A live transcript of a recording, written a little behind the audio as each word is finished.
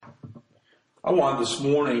I want this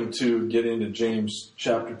morning to get into James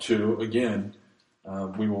chapter 2 again.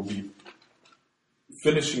 We will be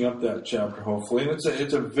finishing up that chapter, hopefully. And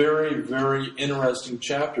it's a very, very interesting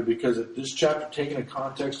chapter because this chapter, taking the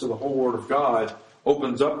context of the whole Word of God,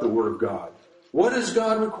 opens up the Word of God. What does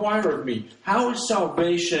God require of me? How is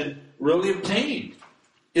salvation really obtained?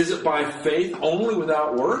 Is it by faith only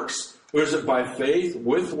without works? Or is it by faith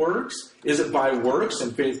with works? Is it by works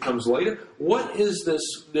and faith comes later? What is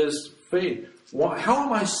this faith? How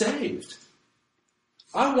am I saved?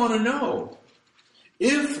 I want to know.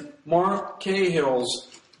 If Mark Cahill's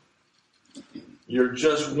 "you're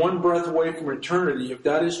just one breath away from eternity," if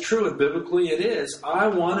that is true, and biblically it is, I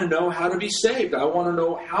want to know how to be saved. I want to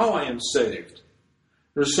know how I am saved.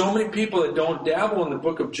 There's so many people that don't dabble in the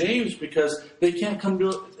book of James because they can't come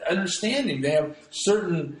to understanding. They have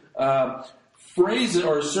certain phrases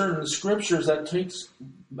or certain scriptures that talks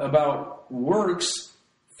about works.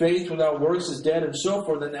 Faith without works is dead, and so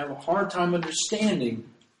forth, and they have a hard time understanding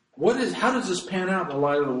how does this pan out in the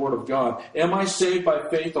light of the Word of God? Am I saved by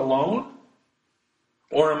faith alone?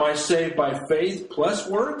 Or am I saved by faith plus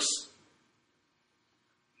works?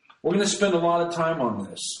 We're going to spend a lot of time on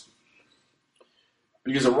this.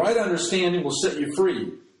 Because a right understanding will set you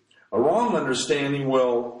free. A wrong understanding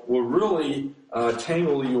will really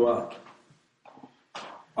tangle you up.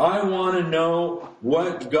 I want to know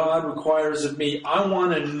what God requires of me. I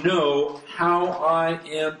want to know how I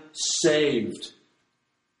am saved.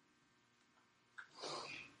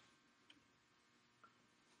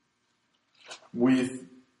 We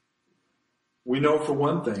know for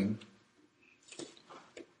one thing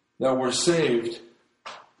that we're saved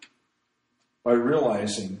by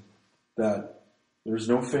realizing that there's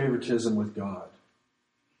no favoritism with God.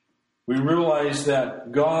 We realize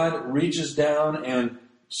that God reaches down and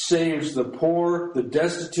saves the poor, the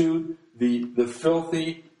destitute, the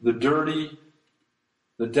filthy, the dirty,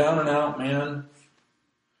 the down and out man.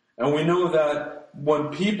 And we know that when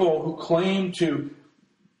people who claim to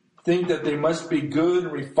think that they must be good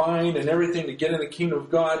and refined and everything to get in the kingdom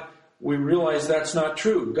of God, we realize that's not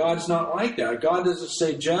true. God's not like that. God doesn't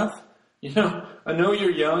say, "Jeff, I know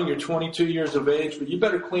you're young, you're 22 years of age, but you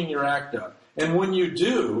better clean your act up. And when you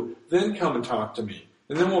do, then come and talk to me,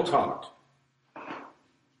 and then we'll talk."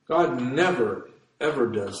 God never, ever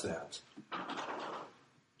does that.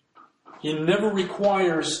 He never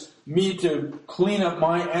requires me to clean up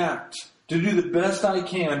my act, to do the best I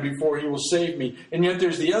can before He will save me. And yet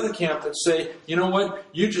there's the other camp that say, you know what?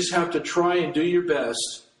 You just have to try and do your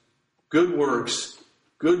best. Good works.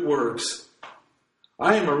 Good works.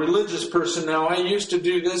 I am a religious person now. I used to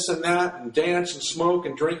do this and that and dance and smoke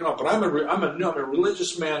and drink and all. But I'm a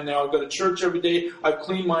religious man now. I go to church every day. I've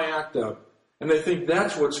cleaned my act up. And they think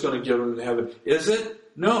that's what's going to get them to heaven. Is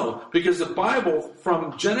it? No. Because the Bible,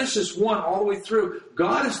 from Genesis 1 all the way through,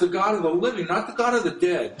 God is the God of the living, not the God of the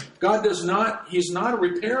dead. He's not a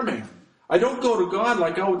repairman. I don't go to God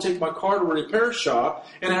like I would take my car to a repair shop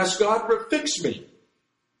and ask God to fix me.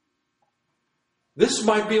 This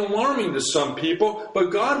might be alarming to some people,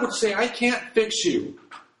 but God would say, "I can't fix you.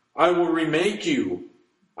 I will remake you.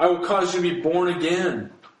 I will cause you to be born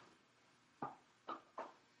again.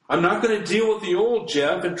 I'm not going to deal with the old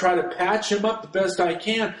Jeff and try to patch him up the best I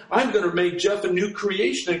can. I'm going to make Jeff a new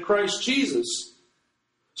creation in Christ Jesus."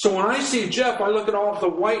 So when I see Jeff, I look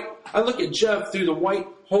at Jeff through the white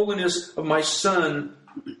holiness of my Son,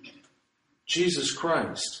 Jesus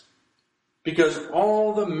Christ. Because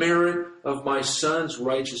all the merit of my Son's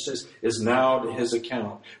righteousness is now to His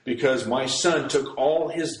account. Because my Son took all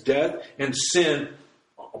His death and sin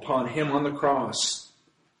upon Him on the cross.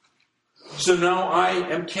 So now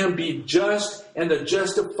I can be just and the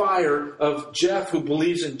justifier of Jeff who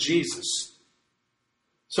believes in Jesus.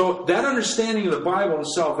 So that understanding of the Bible and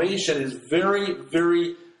salvation is very,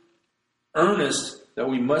 very earnest that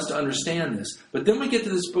we must understand this. But then we get to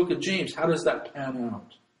this book of James. How does that pan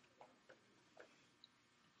out?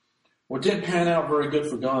 Well, it didn't pan out very good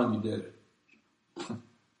for Gandhi, did it?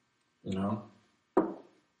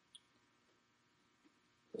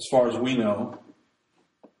 As far as we know,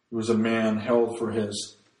 he was a man held for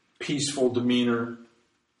his peaceful demeanor,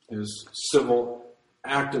 his civil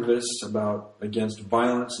activists against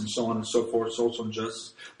violence and so on and so forth, social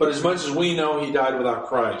injustice. But as much as we know, he died without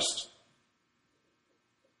Christ.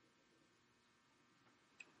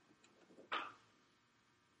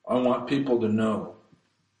 I want people to know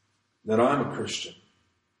that I'm a Christian.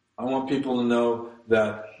 I want people to know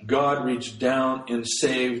that God reached down and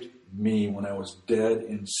saved me when I was dead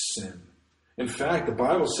in sin. In fact, the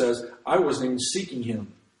Bible says I wasn't even seeking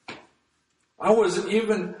Him. I wasn't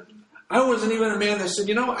even a man that said,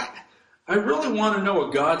 I really want to know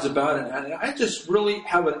what God's about, and I just really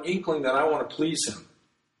have an inkling that I want to please Him.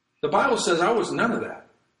 The Bible says I was none of that.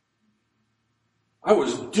 I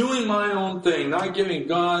was doing my own thing, not giving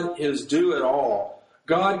God His due at all.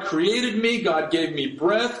 God created me. God gave me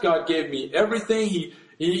breath. God gave me everything. He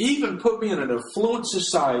even put me in an affluent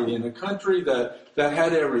society, in a country that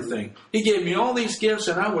had everything. He gave me all these gifts,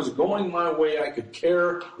 and I was going my way. I could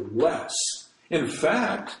care less. In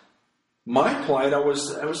fact, my plight, I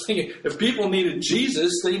was thinking, if people needed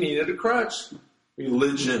Jesus, they needed a crutch.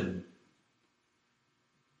 Religion.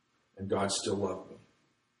 And God still loved me.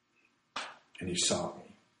 And He saw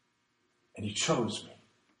me. And He chose me.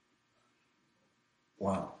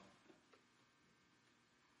 Wow.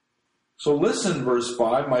 So listen, verse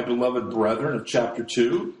 5, my beloved brethren of chapter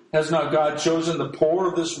 2. Has not God chosen the poor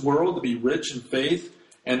of this world to be rich in faith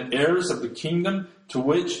and heirs of the kingdom to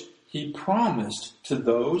which He promised to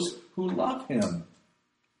those who love Him?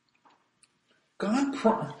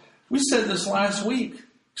 We said this last week.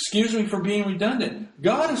 Excuse me for being redundant.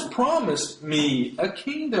 God has promised me a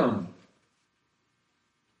kingdom.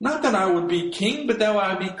 Not that I would be king, but that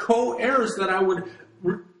I would be co-heirs, that I would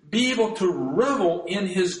be able to revel in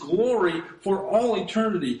His glory for all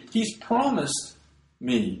eternity. He's promised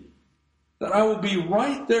me that I will be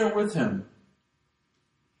right there with Him.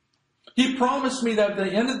 He promised me that at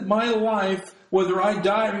the end of my life, whether I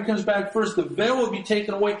die or He comes back first, the veil will be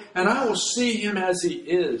taken away and I will see Him as He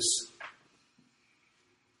is.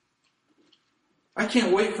 I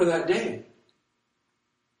can't wait for that day.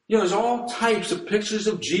 You know, there's all types of pictures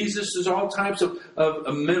of Jesus. There's all types of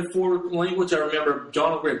metaphorical language. I remember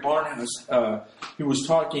John O'Grady Barnhouse, he was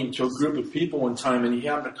talking to a group of people one time, and he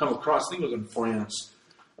happened to come across, I think it was in France,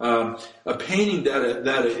 a painting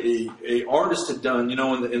that a artist had done, you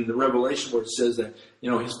know, in the Revelation where it says that,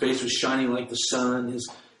 you know, his face was shining like the sun,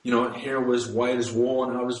 his, you know, hair was white as wool,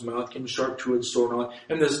 and out of his mouth came a sharp two-edged sword.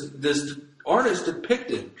 And this artist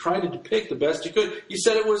tried to depict the best he could. He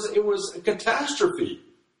said it was a catastrophe.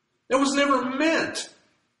 It was never meant.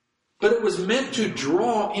 But it was meant to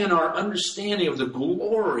draw in our understanding of the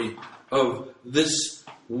glory of this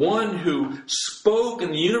one who spoke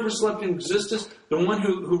and the universe left in existence, the one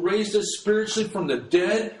who raised us spiritually from the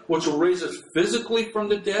dead, which will raise us physically from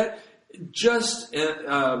the dead. Just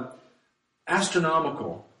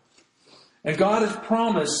astronomical. And God has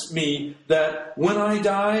promised me that when I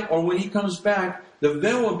die or when He comes back, the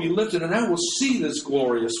veil will be lifted and I will see this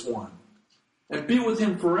glorious one and be with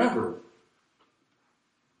Him forever.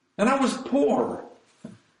 And I was poor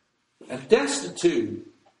and destitute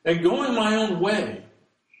and going my own way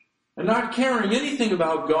and not caring anything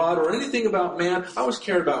about God or anything about man. I was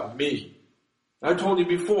caring about me. I told you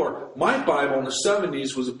before, my Bible in the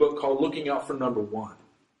 70s was a book called Looking Out for Number One.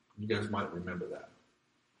 You guys might remember that.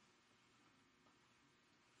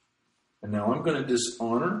 And now I'm going to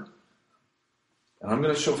dishonor and I'm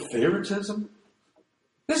going to show favoritism.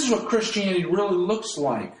 This is what Christianity really looks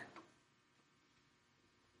like.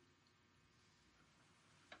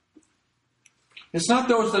 It's not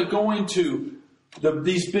those that go into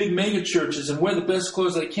these big mega churches and wear the best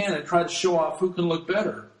clothes they can and try to show off who can look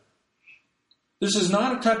better. This is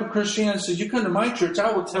not a type of Christianity that says, you come to my church,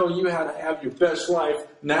 I will tell you how to have your best life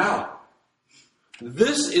now.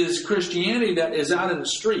 This is Christianity that is out in the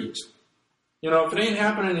streets. You know, if it ain't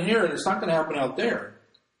happening here, it's not going to happen out there.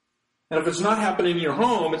 And if it's not happening in your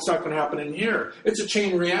home, it's not going to happen in here. It's a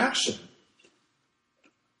chain reaction.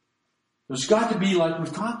 There's got to be, like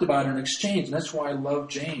we've talked about, an exchange. And that's why I love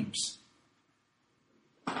James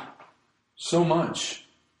so much.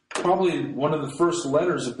 Probably one of the first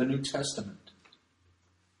letters of the New Testament.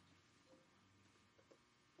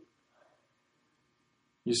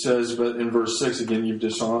 He says, but in verse 6 again, you've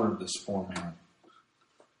dishonored this poor man.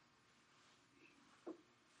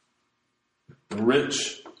 The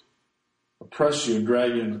rich oppress you and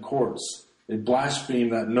drag you into courts. They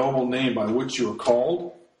blaspheme that noble name by which you are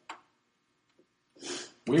called.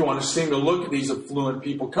 We want to seem to look at these affluent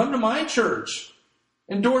people. Come to my church.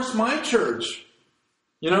 Endorse my church.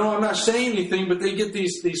 You know, I'm not saying anything, but they get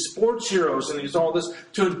these sports heroes and all this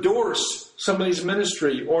to endorse somebody's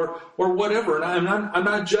ministry or whatever. And I'm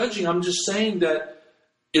not judging. I'm just saying that,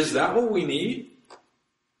 is that what we need?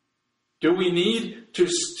 Do we need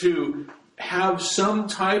to have some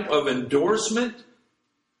type of endorsement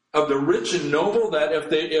of the rich and noble that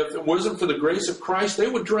if it wasn't for the grace of Christ, they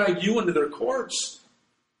would drag you into their courts.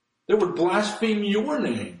 They would blaspheme your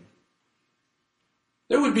name.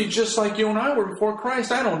 They would be just like you and I were before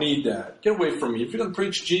Christ. I don't need that. Get away from me. If you're going to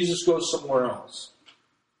preach Jesus, go somewhere else.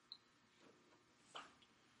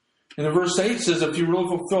 And in verse 8 says, if you really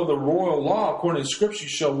fulfill the royal law according to Scripture, you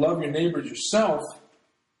shall love your neighbor as yourself.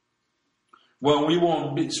 Well, we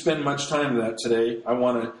won't spend much time on that today. I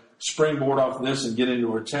want to springboard off this and get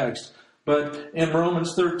into our text. But in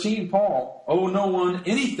Romans 13, Paul, owe no one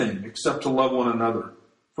anything except to love one another.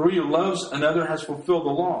 For he who loves another has fulfilled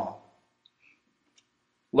the law.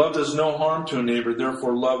 Love does no harm to a neighbor,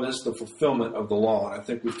 therefore love is the fulfillment of the law. And I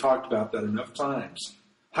think we've talked about that enough times.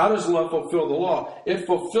 How does love fulfill the law? It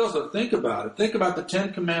fulfills it. Think about it. Think about the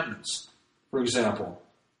 10 Commandments, for example.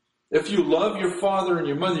 If you love your father and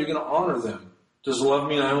your mother, you're going to honor them. Does love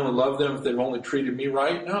mean I only love them if they've only treated me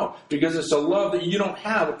right? No, because it's a love that you don't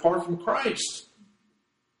have apart from Christ.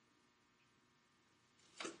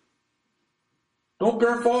 Don't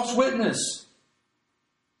bear false witness.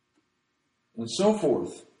 And so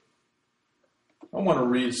forth. I want to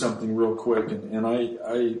read something real quick, and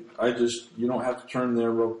I just, you don't have to turn there,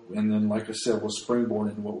 and then, like I said, we'll springboard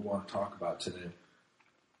into what we want to talk about today.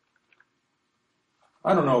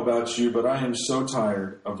 I don't know about you, but I am so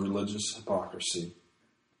tired of religious hypocrisy.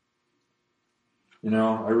 You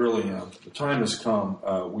know, I really am. The time has come.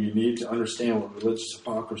 We need to understand what religious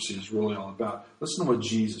hypocrisy is really all about. Listen to what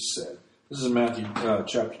Jesus said. This is Matthew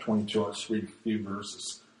chapter 22. Let's read a few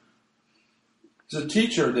verses. As a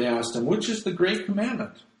teacher, they asked him, which is the great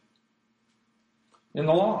commandment in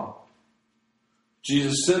the law?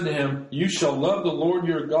 Jesus said to him, you shall love the Lord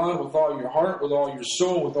your God with all your heart, with all your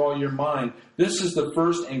soul, with all your mind. This is the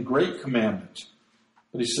first and great commandment.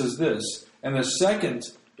 But he says this, and the second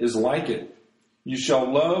is like it. You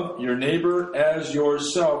shall love your neighbor as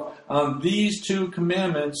yourself. On these 2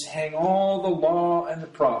 commandments hang all the law and the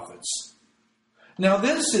prophets. Now,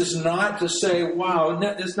 this is not to say, wow,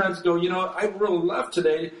 it's not to go, you know, I really left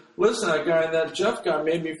today. Listen, that Jeff guy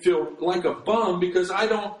made me feel like a bum because I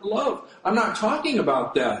don't love. I'm not talking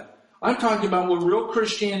about that. I'm talking about what real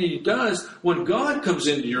Christianity does when God comes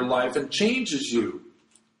into your life and changes you.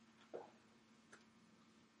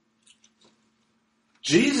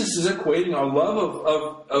 Jesus is equating our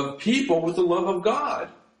love of people with the love of God.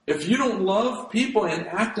 If you don't love people and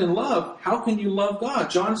act in love, how can you love God?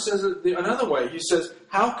 John says it another way. He says,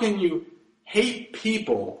 how can you hate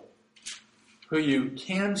people who you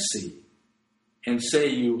can see and say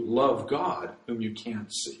you love God whom you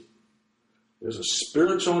can't see? There's a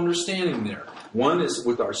spiritual understanding there. One is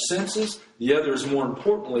with our senses. The other is, more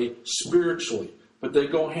importantly, spiritually. But they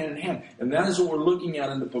go hand in hand. And that is what we're looking at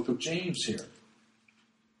in the book of James here.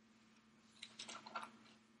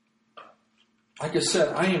 Like I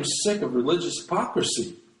said, I am sick of religious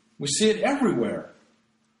hypocrisy. We see it everywhere.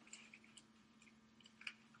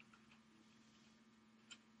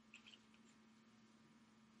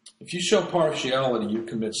 If you show partiality, you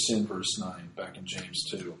commit sin, verse 9, back in James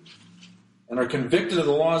 2. And are convicted of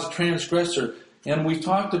the law as a transgressor. And we've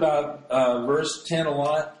talked about verse 10 a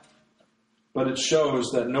lot, but it shows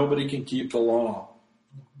that nobody can keep the law.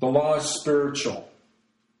 The law is spiritual.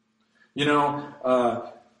 You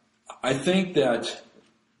know, I think that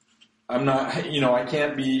I'm not, I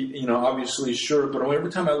can't be, obviously sure, but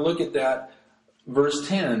every time I look at that verse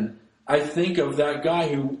 10, I think of that guy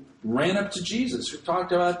who ran up to Jesus. We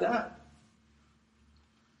talked about that.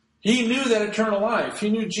 He knew that eternal life. He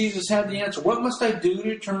knew Jesus had the answer. What must I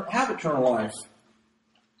do to have eternal life?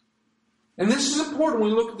 And this is important when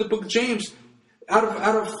we look at the book of James. Out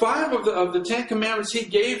of 5 of the 10 commandments he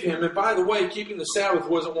gave him, and by the way, keeping the Sabbath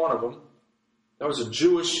wasn't one of them. That was a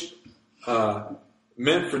Jewish,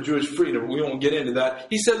 meant for Jewish freedom. We won't get into that.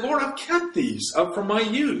 He said, Lord, I've kept these up from my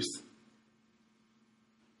youth.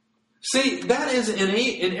 See, that is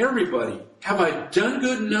innate in everybody. Have I done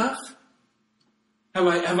good enough? Have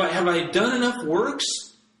I done enough works?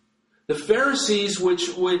 The Pharisees, which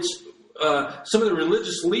some of the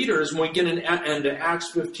religious leaders, when we get into Acts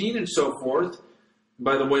 15 and so forth,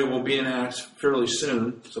 by the way, we'll be in Acts fairly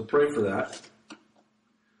soon, so pray for that.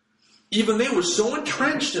 Even they were so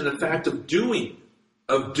entrenched in the fact of doing.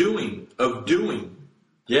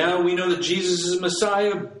 Yeah, we know that Jesus is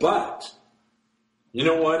Messiah, but you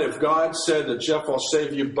know what? If God said that, Jeff, I'll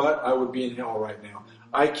save you, but I would be in hell right now.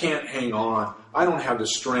 I can't hang on. I don't have the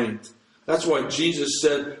strength. That's why Jesus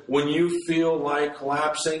said, when you feel like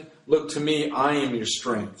collapsing, look to me, I am your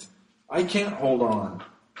strength. I can't hold on.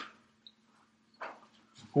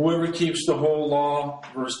 Whoever keeps the whole law,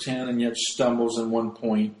 verse 10, and yet stumbles in one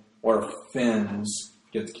point, or offends,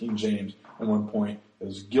 get the King James, at one point,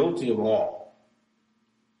 is guilty of all.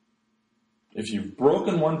 If you've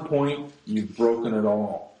broken one point, you've broken it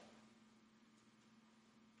all.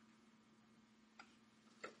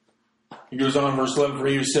 He goes on, verse 11, for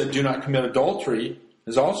he who said, do not commit adultery,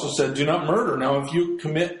 has also said, do not murder. Now, if you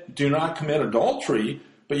do not commit adultery,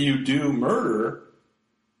 but you do murder,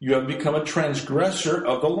 you have become a transgressor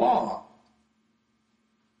of the law.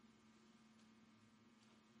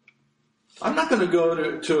 I'm not going to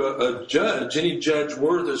go to a judge, any judge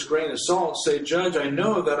worth his grain of salt, and say, Judge, I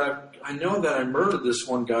know that I murdered this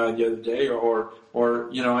one guy the other day, or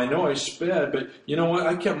I know I sped, but you know what?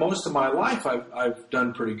 I kept most of my life. I've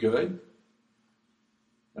done pretty good.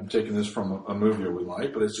 I'm taking this from a movie we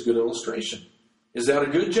like, but it's a good illustration. Is that a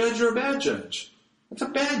good judge or a bad judge? It's a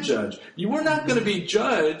bad judge. We're not going to be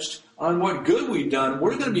judged on what good we've done.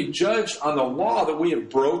 We're going to be judged on the law that we have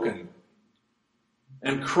broken.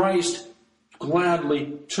 And Christ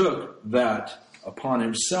gladly took that upon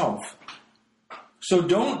himself. So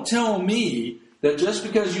don't tell me that just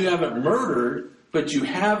because you haven't murdered, but you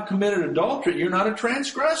have committed adultery, you're not a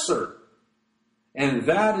transgressor. And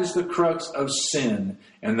that is the crux of sin.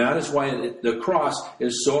 And that is why the cross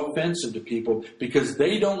is so offensive to people, because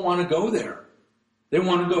they don't want to go there. They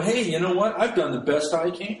want to go, hey, you know what? I've done the best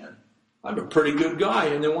I can. I'm a pretty good guy,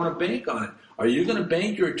 and they want to bank on it. Are you going to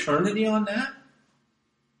bank your eternity on that?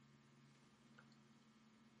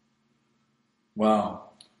 Wow.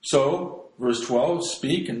 So, verse 12,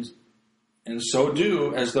 speak and so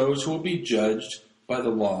do as those who will be judged by the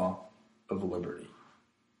law of liberty.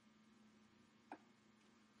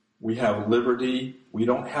 We have liberty. We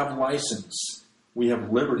don't have license. We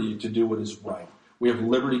have liberty to do what is right. We have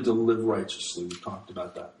liberty to live righteously. We've talked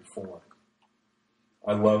about that before.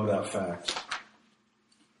 I love that fact.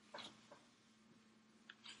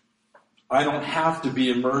 I don't have to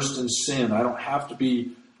be immersed in sin. I don't have to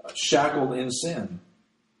be shackled in sin.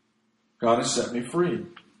 God has set me free.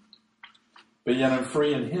 But yet I'm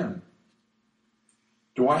free in Him.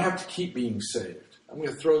 Do I have to keep being saved? I'm going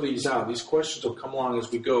to throw these out. These questions will come along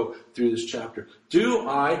as we go through this chapter. Do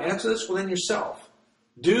I, answer this within yourself,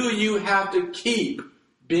 do you have to keep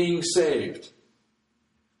being saved?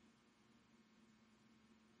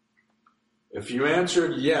 If you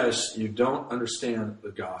answered yes, you don't understand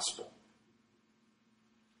the gospel.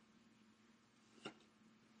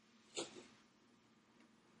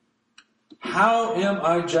 How am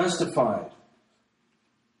I justified?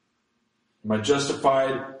 Am I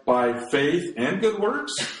justified by faith and good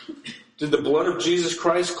works? Did the blood of Jesus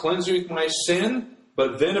Christ cleanse me from my sin?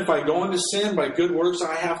 But then if I go into sin by good works,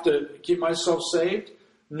 I have to keep myself saved?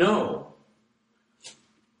 No.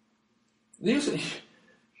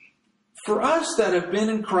 For us that have been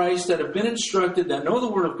in Christ, that have been instructed, that know the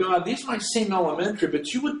Word of God, these might seem elementary,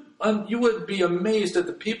 but you would be amazed at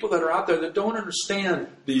the people that are out there that don't understand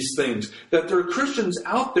these things. That there are Christians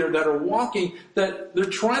out there that are walking, that they're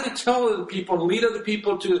trying to tell other people and lead other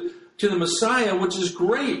people to the Messiah, which is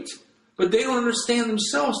great. But they don't understand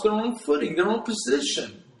themselves, their own footing, their own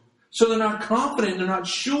position. So they're not confident, they're not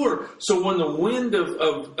sure. So when the wind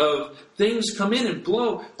of things come in and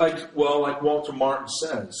blow, like Walter Martin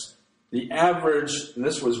says, the average, and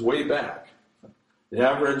this was way back, the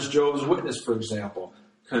average Jehovah's Witness, for example,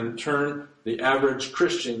 can turn the average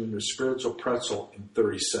Christian into a spiritual pretzel in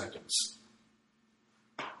 30 seconds.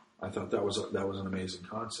 I thought that was an amazing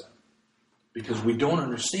concept. Because we don't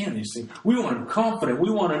understand these things. We want to be confident.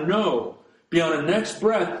 We want to know beyond the next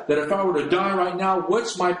breath that if I were to die right now,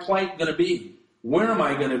 what's my plight going to be? Where am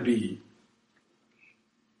I going to be?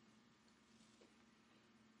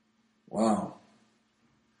 Wow.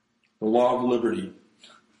 The law of liberty.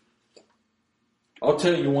 I'll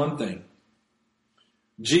tell you one thing.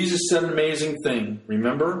 Jesus said an amazing thing.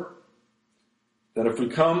 Remember? That if we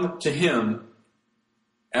come to Him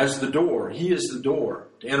as the door, He is the door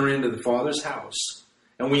to enter into the Father's house.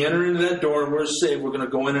 And we enter into that door and we're saved. We're going to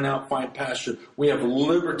go in and out, find pasture. We have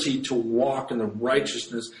liberty to walk in the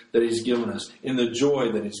righteousness that He's given us, in the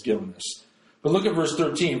joy that He's given us. But look at verse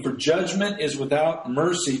 13. For judgment is without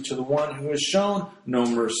mercy to the one who has shown no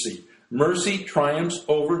mercy. Mercy triumphs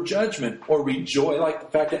over judgment, or rejoice, like the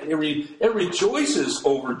fact that it rejoices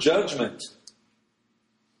over judgment.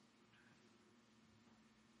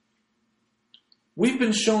 We've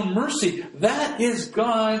been shown mercy. That is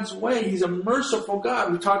God's way. He's a merciful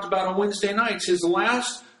God. We talked about on Wednesday nights. His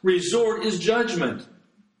last resort is judgment.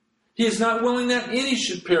 He is not willing that any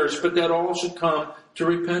should perish, but that all should come to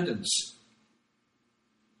repentance.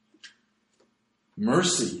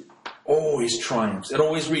 Mercy always triumphs. It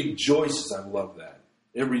always rejoices. I love that.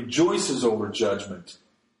 It rejoices over judgment.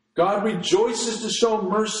 God rejoices to show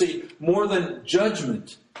mercy more than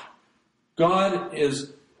judgment.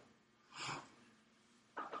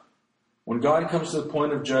 When God comes to the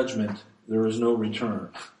point of judgment, there is no return.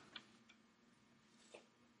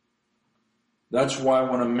 That's why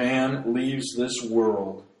when a man leaves this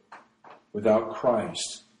world without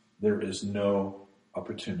Christ, there is no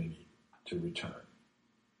opportunity to return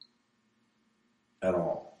at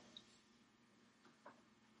all.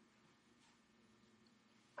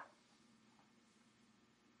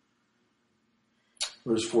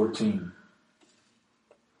 Verse 14.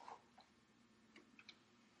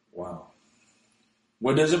 Wow.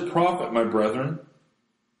 What does it profit, my brethren,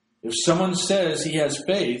 if someone says he has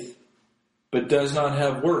faith but does not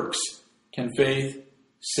have works? Can faith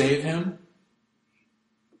save him?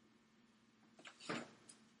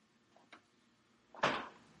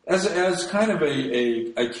 As kind of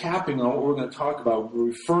a capping on what we're going to talk about, we're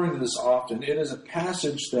referring to this often. It is a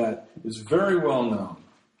passage that is very well known,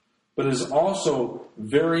 but is also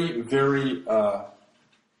very, very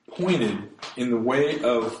pointed in the way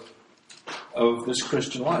of this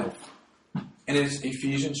Christian life. And it's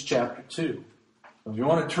Ephesians chapter 2. If you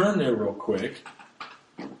want to turn there real quick.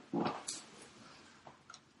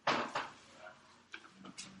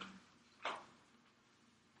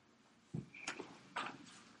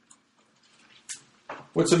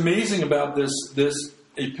 What's amazing about this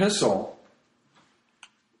epistle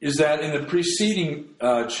is that in the preceding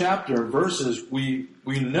chapter verses, we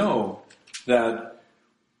know that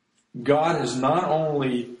God has not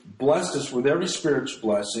only blessed us with every spiritual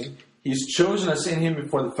blessing, He's chosen us in Him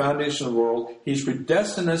before the foundation of the world. He's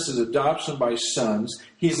predestined us as adoption by sons.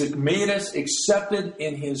 He's made us accepted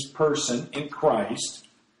in His person, in Christ.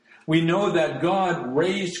 We know that God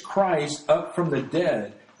raised Christ up from the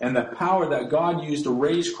dead. And the power that God used to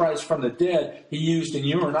raise Christ from the dead, He used in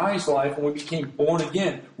you and I's life when we became born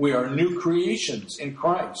again. We are new creations in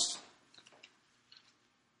Christ.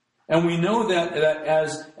 And we know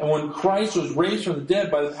that when Christ was raised from the dead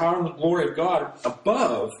by the power and the glory of God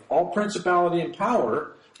above all principality and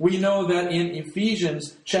power, we know that in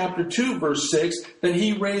Ephesians chapter 2, verse 6, that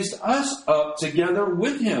He raised us up together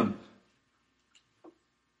with Him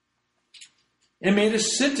and made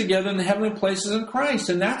us sit together in the heavenly places in Christ.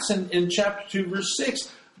 And that's in chapter 2, verse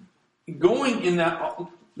 6. Going in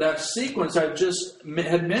that sequence I just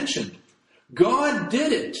had mentioned. God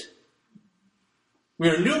did it. We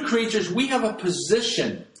are new creatures. We have a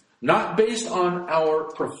position, not based on our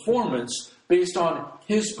performance, based on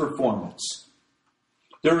His performance.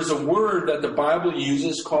 There is a word that the Bible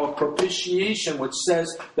uses called propitiation, which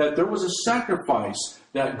says that there was a sacrifice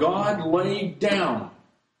that God laid down.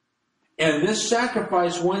 And this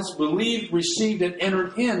sacrifice, once believed, received, and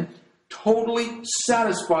entered in, totally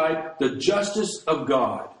satisfied the justice of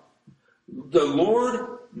God. The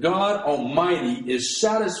Lord God Almighty is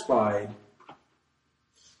satisfied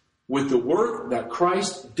with the work that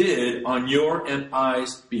Christ did on your and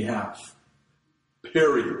I's behalf.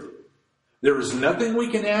 Period. There is nothing we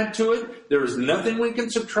can add to it. There is nothing we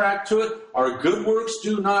can subtract to it. Our good works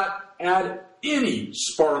do not add any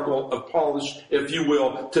sparkle of polish, if you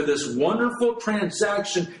will, to this wonderful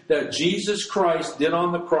transaction that Jesus Christ did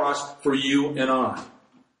on the cross for you and I.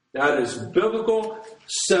 That is biblical,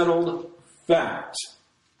 settled fact.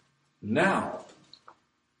 Now,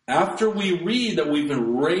 after we read that we've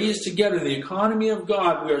been raised together in the economy of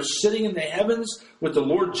God, we are sitting in the heavens with the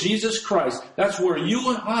Lord Jesus Christ. That's where you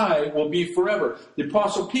and I will be forever. The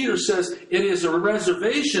Apostle Peter says it is a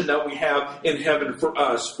reservation that we have in heaven for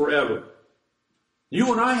us forever.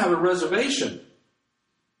 You and I have a reservation.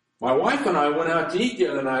 My wife and I went out to eat the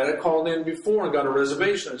other night. I called in before and got a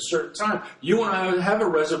reservation at a certain time. You and I have a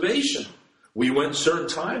reservation. We went a certain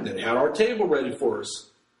time. They had our table ready for us.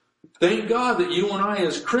 Thank God that you and I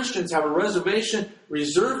as Christians have a reservation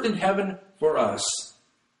reserved in heaven for us.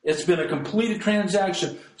 It's been a completed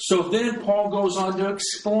transaction. So then Paul goes on to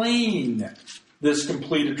explain this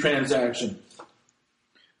completed transaction.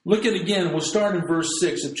 Look at again, we'll start in verse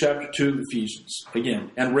 6 of chapter 2 of Ephesians. Again,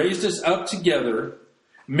 and raised us up together,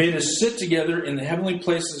 made us sit together in the heavenly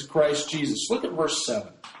places of Christ Jesus. Look at verse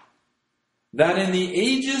 7. That in the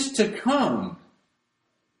ages to come,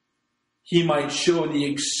 He might show the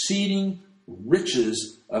exceeding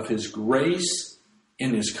riches of His grace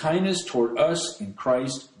in His kindness toward us in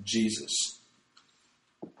Christ Jesus.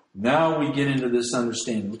 Now we get into this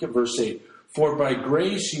understanding. Look at verse 8. For by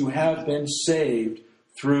grace you have been saved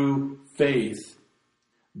through faith.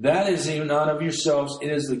 That is not of yourselves,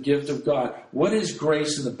 it is the gift of God. What is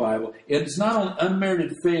grace in the Bible? It is not an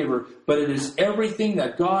unmerited favor, but it is everything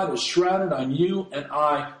that God has shrouded on you and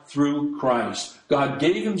I through Christ. God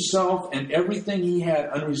gave Himself and everything He had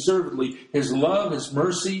unreservedly. His love, His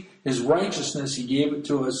mercy, His righteousness, He gave it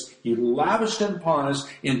to us. He lavished it upon us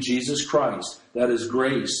in Jesus Christ. That is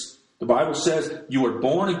grace. The Bible says you are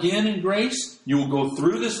born again in grace. You will go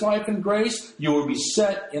through this life in grace. You will be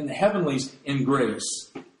set in the heavenlies in grace.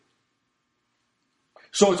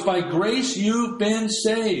 So it's by grace you've been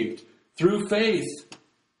saved through faith.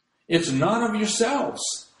 It's not of yourselves.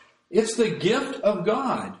 It's the gift of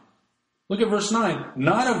God. Look at verse 9.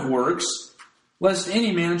 Not of works, lest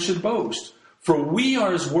any man should boast. For we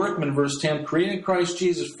are his workmen, verse 10, created in Christ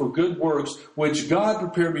Jesus for good works, which God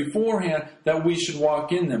prepared beforehand that we should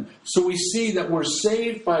walk in them. So we see that we're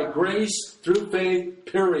saved by grace through faith,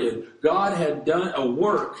 period. God had done a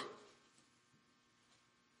work.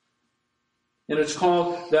 And it's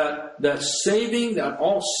called that saving, that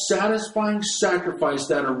all-satisfying sacrifice,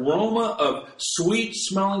 that aroma of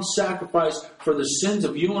sweet-smelling sacrifice for the sins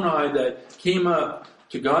of you and I that came up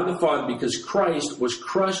to God the Father, because Christ was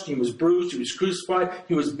crushed, he was bruised, he was crucified,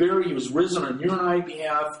 he was buried, he was risen on your and I's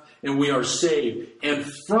behalf, and we are saved. And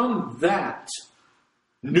from that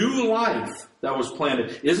new life that was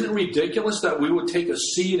planted, isn't it ridiculous that we would take a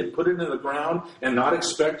seed and put it in the ground and not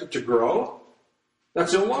expect it to grow?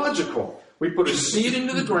 That's illogical. We put a seed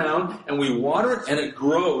into the ground and we water it and it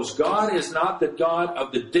grows. God is not the God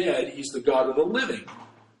of the dead, he's the God of the living.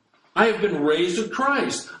 I have been raised with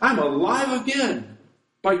Christ. I'm alive again.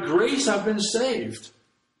 By grace, I've been saved.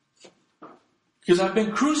 Because I've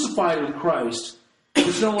been crucified with Christ.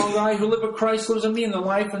 It's no longer I who live, but Christ lives in me. And the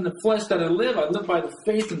life in the flesh that I live by the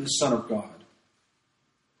faith in the Son of God.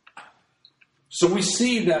 So we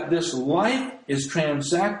see that this life is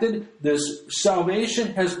transacted. This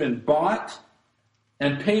salvation has been bought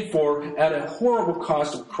and paid for at a horrible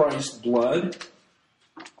cost of Christ's blood.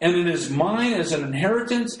 And it is mine as an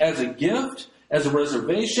inheritance, as a gift, as a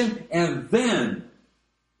reservation, and then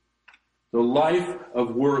the life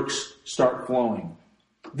of works start flowing.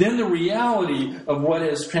 Then the reality of what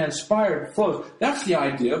has transpired flows. That's the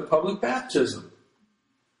idea of public baptism.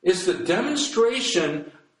 It's the demonstration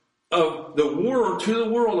of the world to the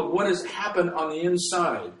world of what has happened on the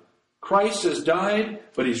inside. Christ has died,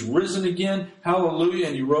 but he's risen again. Hallelujah,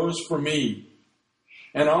 and he rose for me.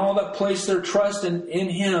 And all that place their trust in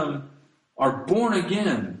him are born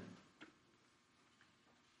again.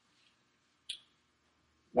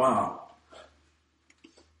 Wow.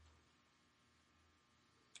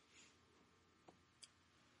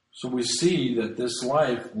 So we see that this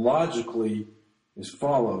life logically is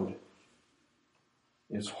followed.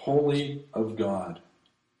 It's wholly of God.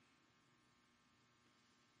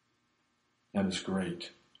 And it's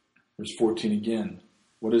great. Verse 14 again.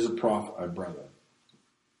 What is a prophet, my brother?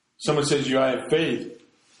 Someone says, you have faith,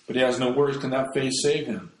 but he has no works. Can that faith save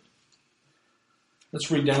him?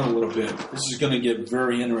 Let's read down a little bit. This is going to get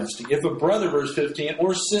very interesting. If a brother, verse 15,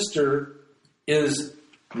 or sister is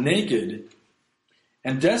naked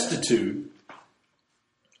and destitute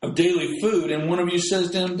of daily food, and one of you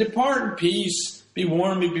says to him, depart in peace, be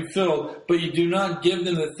warm and be filled, but you do not give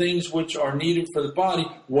them the things which are needed for the body,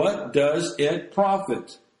 what does it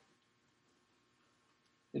profit?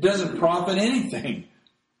 It doesn't profit anything.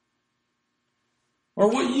 Or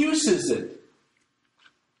what use is it?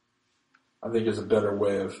 I think is a better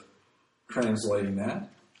way of translating that.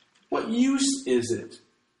 What use is it?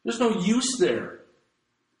 There's no use there.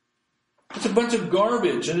 It's a bunch of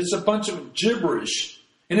garbage, and it's a bunch of gibberish,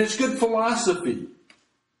 and it's good philosophy.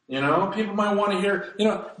 You know, people might want to hear,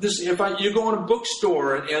 this. If you go in a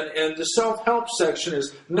bookstore and the self-help section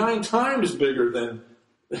is 9 times bigger than,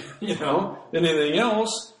 than anything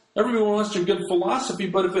else. Everybody wants a good philosophy,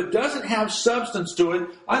 but if it doesn't have substance to it,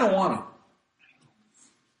 I don't want it.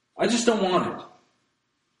 I just don't want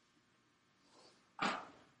it.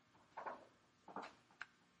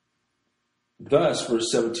 Thus,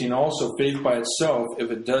 verse 17, also faith by itself,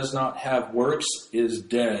 if it does not have works, is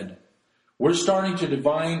dead. We're starting to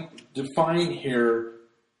define here,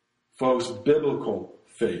 folks, biblical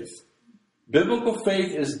faith. Biblical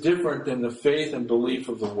faith is different than the faith and belief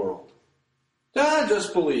of the world.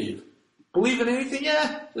 Just believe. Believe in anything?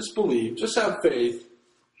 Yeah, just believe. Just have faith.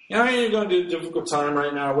 You're going to do a difficult time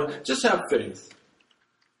right now. But just have faith.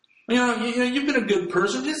 You've been a good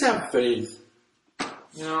person. Just have faith.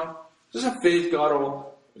 Just have faith. God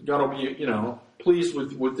will be, pleased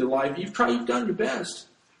with your life. You've done your best.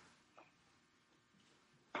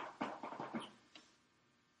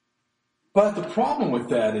 But the problem with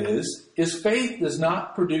that is faith does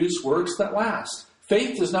not produce works that last.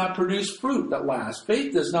 Faith does not produce fruit that lasts.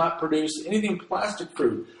 Faith does not produce anything plastic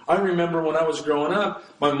fruit. I remember when I was growing up,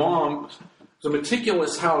 my mom was a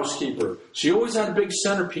meticulous housekeeper. She always had a big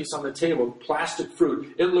centerpiece on the table, plastic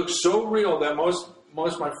fruit. It looked so real that most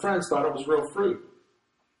of my friends thought it was real fruit.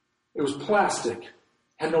 It was plastic,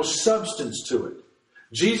 had no substance to it.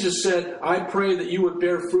 Jesus said, I pray that you would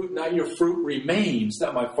bear fruit, not your fruit remains,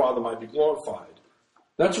 that my Father might be glorified.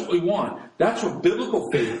 That's what we want. That's what biblical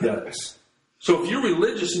faith does. So if you're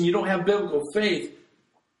religious and you don't have biblical faith,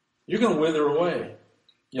 you're going to wither away.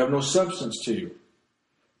 You have no substance to you.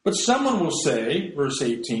 But someone will say, verse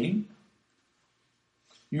 18,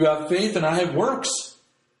 you have faith and I have works.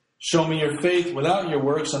 Show me your faith without your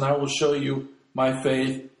works, and I will show you my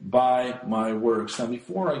faith by my works. Now,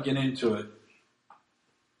 before I get into it,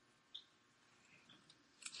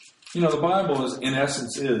 the Bible in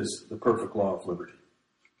essence, is the perfect law of liberty.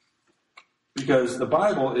 Because the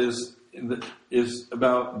Bible is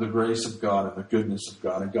about the grace of God and the goodness of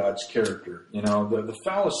God and God's character. The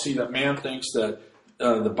fallacy that man thinks that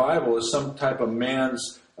the Bible is some type of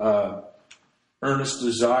man's earnest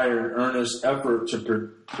desire, earnest effort to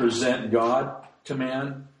present God to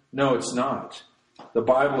man. No, it's not. The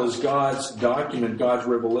Bible is God's document, God's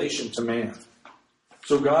revelation to man.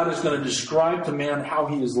 So God is going to describe to man how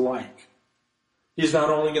he is like. He's not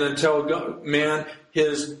only going to tell man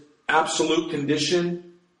his absolute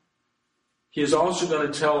condition, he is also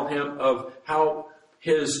going to tell him of how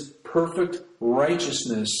his perfect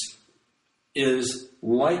righteousness is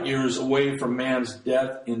light years away from man's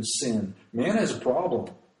death in sin. Man has a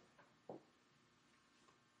problem.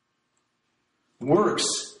 Works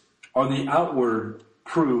are the outward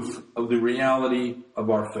proof of the reality of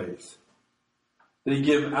our faith. They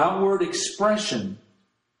give outward expression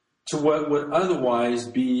to what would otherwise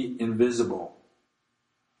be invisible.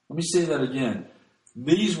 Let me say that again.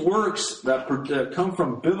 These works that come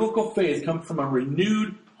from biblical faith, come from a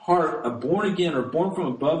renewed heart, a born again or born from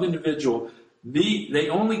above individual, they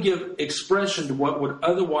only give expression to what would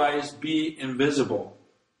otherwise be invisible.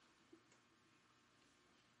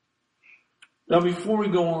 Now, before we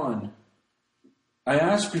go on, I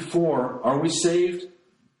asked before, are we saved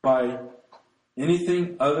by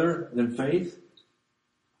anything other than faith?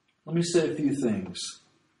 Let me say a few things.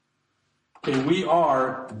 Okay, we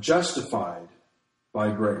are justified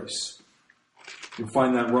by grace. You'll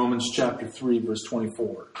find that in Romans chapter 3, verse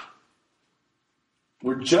 24.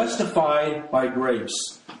 We're justified by grace.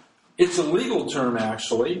 It's a legal term,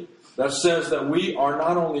 actually, that says that we are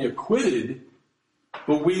not only acquitted,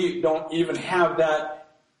 but we don't even have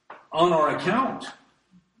that on our account.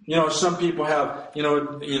 Some people have,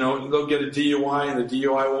 they'll get a DUI and the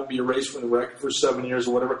DUI won't be erased from the record for 7 years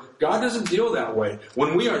or whatever. God doesn't deal that way.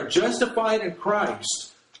 When we are justified in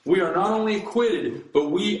Christ, we are not only acquitted, but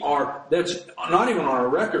that's not even on our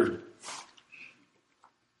record.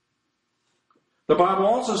 The Bible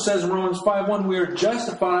also says in Romans 5:1, we are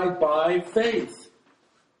justified by faith.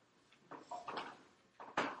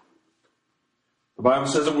 The Bible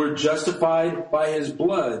says that we're justified by His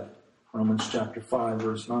blood. Romans chapter 5,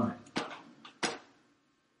 verse 9.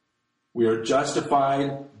 We are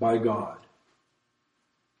justified by God.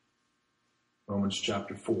 Romans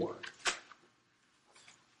chapter 4.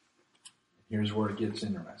 Here's where it gets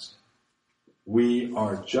interesting. We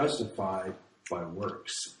are justified by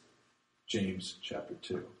works. James chapter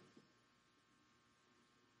 2.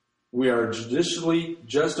 We are judicially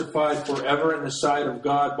justified forever in the sight of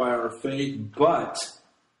God by our faith, but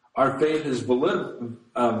our faith is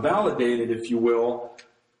validated, if you will,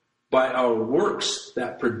 by our works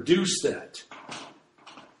that produce that.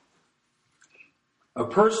 A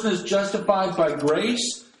person is justified by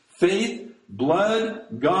grace, faith, blood,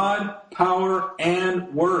 God, power,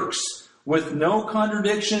 and works, with no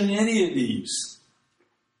contradiction in any of these.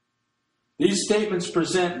 These statements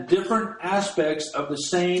present different aspects of the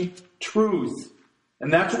same truth.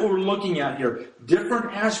 And that's what we're looking at here.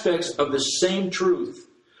 Different aspects of the same truth.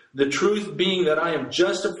 The truth being that I am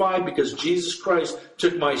justified because Jesus Christ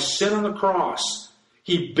took my sin on the cross.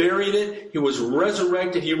 He buried it. He was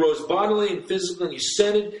resurrected. He rose bodily and physically. And He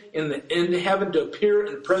ascended into heaven to appear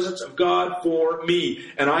in the presence of God for me.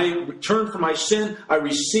 And I return from my sin. I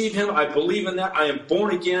receive Him. I believe in that. I am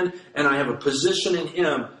born again. And I have a position in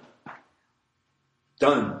Him.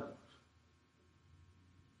 Done.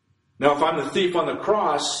 Now, if I'm the thief on the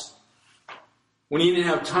cross, when He didn't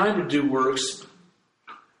have time to do works,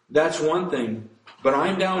 that's one thing. But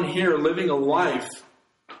I'm down here living a life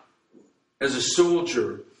as a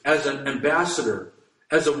soldier, as an ambassador,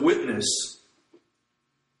 as a witness.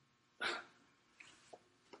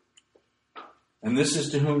 And this is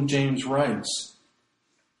to whom James writes.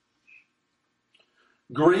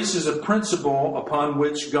 Grace is a principle upon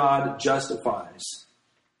which God justifies.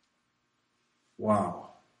 Wow.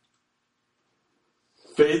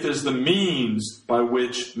 Faith is the means by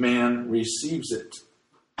which man receives it.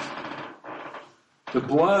 The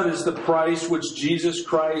blood is the price which Jesus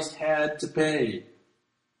Christ had to pay.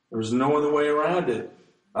 There was no other way around it.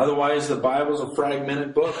 Otherwise, the Bible's a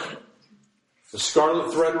fragmented book. The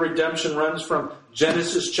scarlet thread of redemption runs from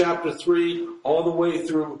Genesis chapter 3 all the way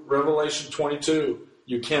through Revelation 22.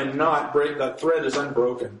 You cannot break that thread is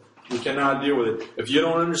unbroken. You cannot deal with it. If you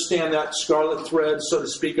don't understand that scarlet thread, so to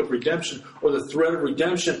speak, of redemption, or the thread of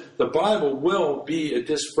redemption, the Bible will be a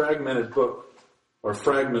disfragmented book. or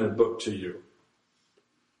fragmented book to you.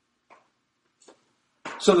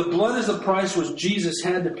 So the blood is the price which Jesus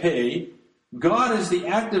had to pay. God is the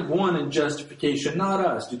active one in justification, not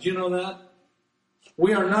us. Did you know that?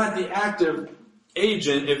 We are not the active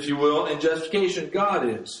agent, if you will, in justification. God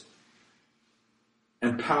is.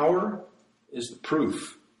 And power is the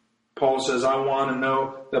proof. Paul says, I want to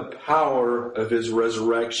know the power of his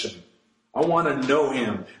resurrection. I want to know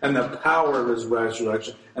him and the power of his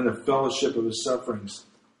resurrection and the fellowship of his sufferings.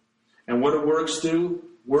 And what do works do?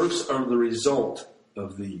 Works are the result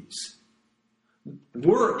of these.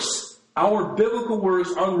 Works, our biblical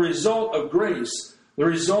works, are the result of grace, the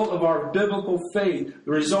result of our biblical faith,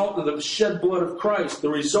 the result of the shed blood of Christ, the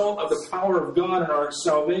result of the power of God in our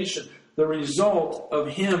salvation, the result of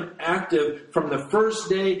him active from the first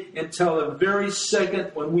day until the very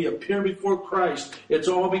second when we appear before Christ. It's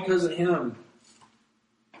all because of him.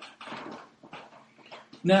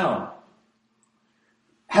 Now,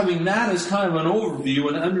 having that as kind of an overview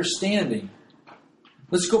and understanding,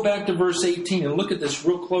 let's go back to verse 18 and look at this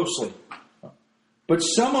real closely. But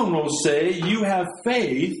someone will say, you have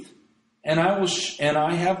faith, and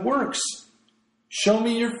I have works. Show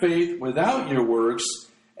me your faith without your works,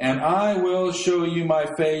 and I will show you my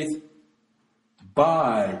faith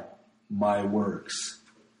by my works.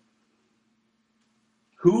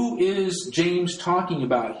 Who is James talking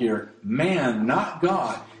about here? Man, not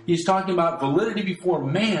God. He's talking about validity before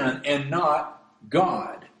man and not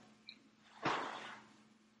God.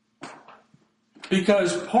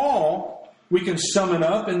 Because Paul, we can sum it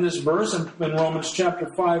up in this verse in Romans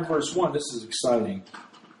chapter 5, verse 1. This is exciting.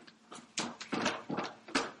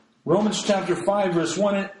 Romans chapter 5, verse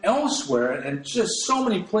 1, and elsewhere, and just so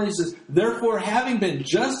many places, therefore, having been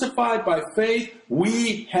justified by faith,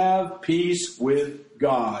 we have peace with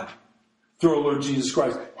God through our Lord Jesus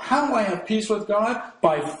Christ. How do I have peace with God?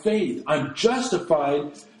 By faith. I'm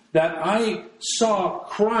justified that I saw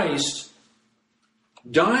Christ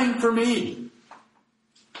dying for me.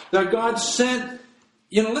 That God sent,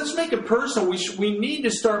 let's make it personal. We need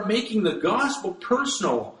to start making the gospel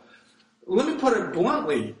personal. Let me put it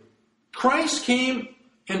bluntly. Christ came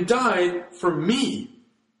and died for me,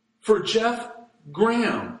 for Jeff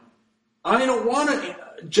Graham. I don't want to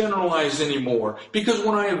generalize anymore, because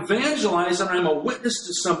when I evangelize and I'm a witness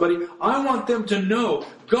to somebody, I want them to know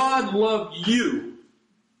God loved you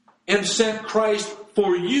and sent Christ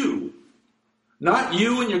for you. Not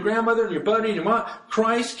you and your grandmother and your buddy and your mom.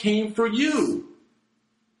 Christ came for you.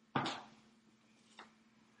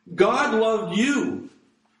 God loved you.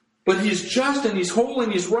 But he's just and he's holy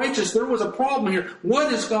and he's righteous. There was a problem here.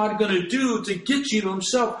 What is God going to do to get you to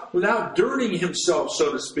himself without dirtying himself,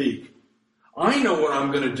 so to speak? I know what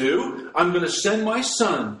I'm going to do. I'm going to send my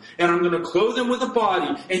son, and I'm going to clothe him with a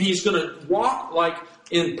body, and he's going to walk like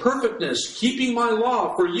in perfectness, keeping my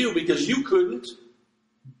law for you because you couldn't.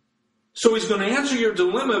 So he's going to answer your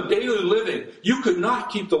dilemma of daily living. You could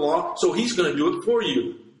not keep the law, so he's going to do it for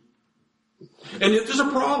you. And if there's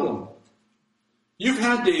a problem, you've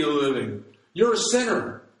had daily living. You're a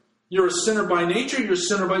sinner. You're a sinner by nature. You're a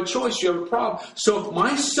sinner by choice. You have a problem. So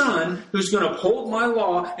my son, who's going to uphold my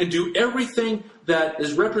law and do everything that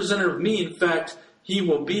is representative of me, in fact, he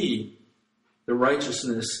will be the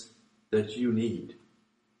righteousness that you need.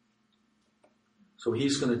 So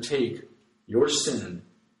he's going to take your sin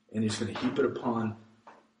and he's going to heap it upon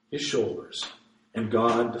his shoulders. And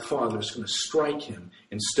God, the Father, is going to strike him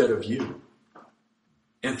instead of you.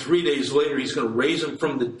 And 3 days later, he's going to raise him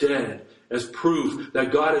from the dead as proof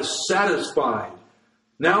that God is satisfied.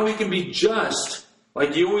 Now he can be just,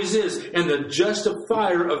 like he always is, and the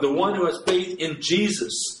justifier of the one who has faith in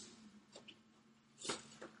Jesus.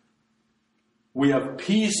 We have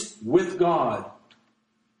peace with God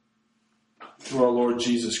through our Lord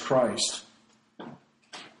Jesus Christ.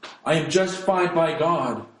 I am justified by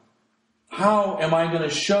God. How am I going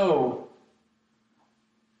to show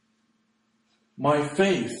my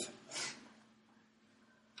faith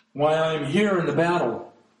while I am here in the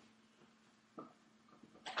battle?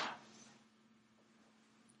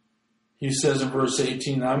 He says in verse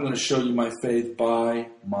 18, I'm going to show you my faith by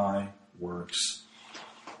my works.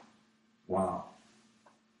 Wow.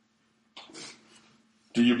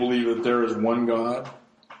 Do you believe that there is one God?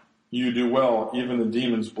 You do well. Even the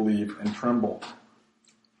demons believe and tremble.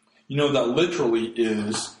 You know, that literally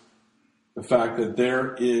is the fact that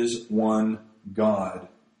there is one God.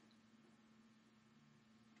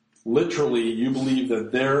 Literally, you believe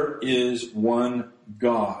that there is one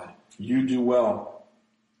God. You do well.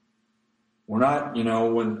 We're not,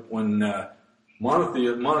 when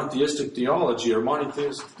monotheistic theology or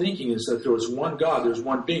monotheistic thinking is that there was one God, there's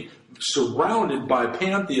one being, surrounded by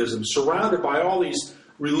pantheism, surrounded by all these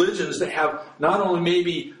religions that have not only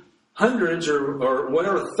maybe hundreds or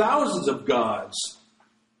whatever, thousands of gods.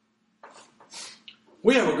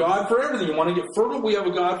 We have a God for everything. You want to get fertile? We have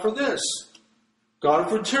a God for this. God of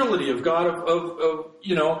fertility, of God of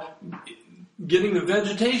getting the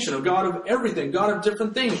vegetation, of God of everything, God of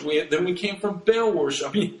different things. Then we came from Baal worship.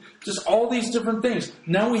 I mean, just all these different things.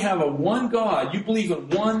 Now we have a one God. You believe in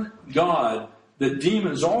one God that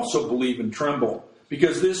demons also believe and tremble.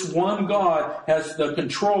 Because this one God has the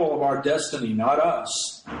control of our destiny, not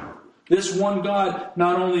us. This one God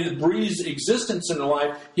not only breathes existence into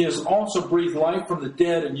life, He has also breathed life from the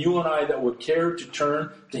dead in you and I that would care to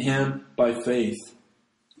turn to Him by faith.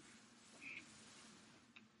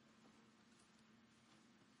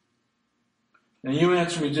 And you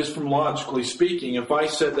answer me just from logically speaking. If I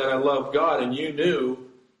said that I love God and you knew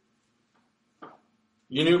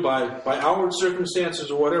by outward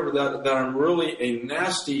circumstances or whatever that I'm really a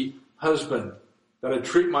nasty husband, that I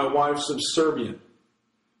treat my wife subservient,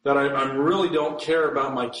 that I really don't care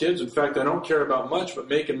about my kids. In fact, I don't care about much but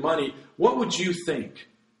making money. What would you think?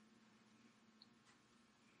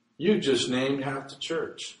 You just named half the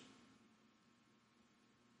church.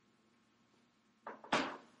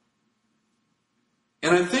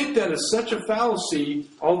 And I think that is such a fallacy,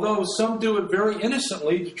 although some do it very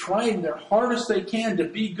innocently to try their hardest they can to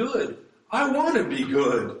be good. I want to be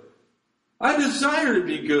good. I desire to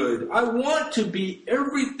be good. I want to be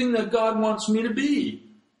everything that God wants me to be.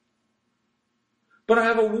 But I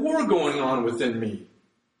have a war going on within me.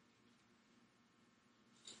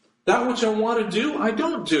 That which I want to do, I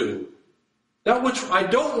don't do. That which I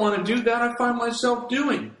don't want to do, that I find myself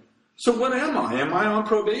doing. So what am I? Am I on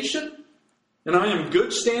probation? And I am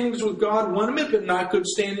good standings with God one minute, but not good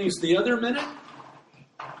standings the other minute?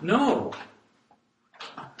 No.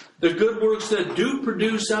 The good works that do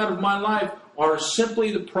produce out of my life are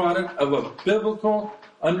simply the product of a biblical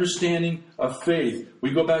understanding of faith.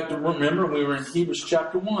 We go back to, remember, we were in Hebrews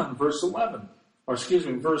chapter 1, verse 11.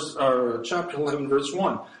 Chapter 11, verse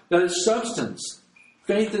 1. That is substance.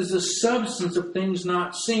 Faith is the substance of things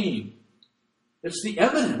not seen. It's the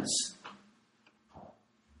evidence.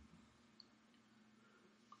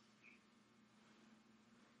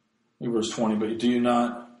 Verse 20, but do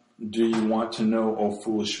you want to know, O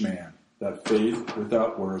foolish man, that faith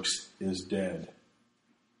without works is dead?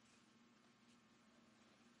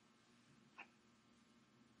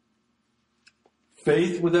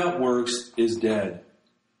 Faith without works is dead.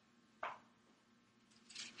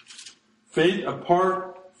 Faith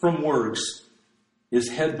apart from works is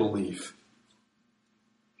head belief.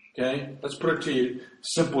 Okay? Let's put it to you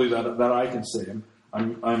simply that I can say.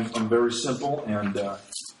 I'm very simple and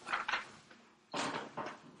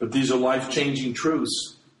but these are life-changing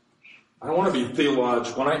truths. I don't want to be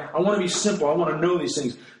theological. I want to be simple. I want to know these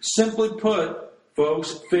things. Simply put,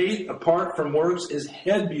 folks, faith apart from works is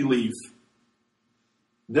head belief.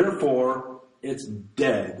 Therefore, it's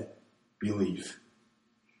dead belief.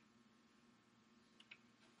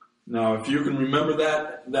 Now, if you can remember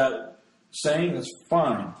that saying, that's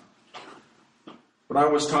fine. But I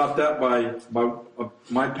was taught that by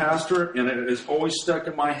my pastor, and it has always stuck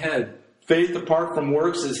in my head. Faith apart from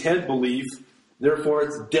works is head belief, therefore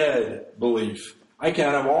it's dead belief. I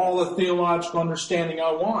can't have all the theological understanding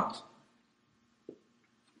I want.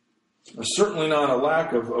 There's certainly not a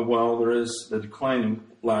lack of, well, there is a declining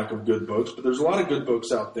lack of good books, but there's a lot of good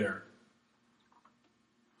books out there.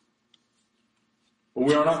 But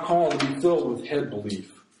we are not called to be filled with head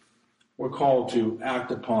belief. We're called to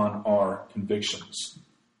act upon our convictions.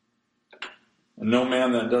 And no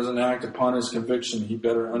man that doesn't act upon his conviction, he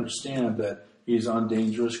better understand that he's on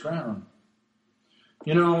dangerous ground.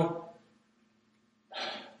 You know,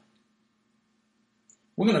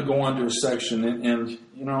 we're going to go on to a section, and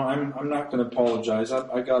you know, I'm not going to apologize.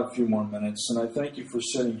 I got a few more minutes, and I thank you for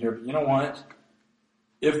sitting here. But you know what?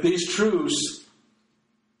 If these truths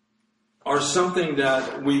are something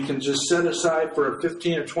that we can just set aside for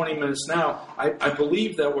 15 or 20 minutes now, I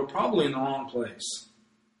believe that we're probably in the wrong place.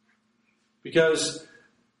 Because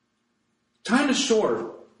time is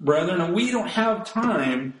short, brethren, and we don't have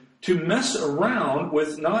time to mess around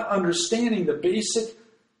with not understanding the basic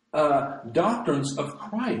doctrines of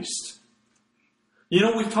Christ. You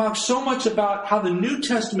know, we've talked so much about how the New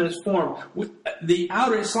Testament is formed. The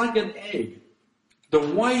outer, it's like an egg. The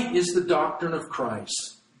white is the doctrine of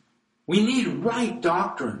Christ. We need right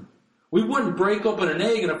doctrine. We wouldn't break open an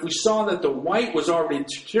egg, and if we saw that the white was already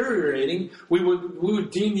deteriorating, we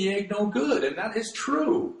would deem the egg no good, and that is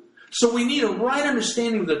true. So we need a right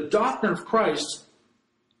understanding of the doctrine of Christ.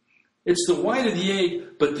 It's the white of the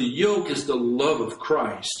egg, but the yolk is the love of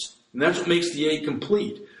Christ. And that's what makes the egg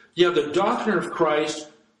complete. You have the doctrine of Christ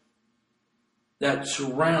that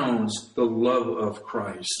surrounds the love of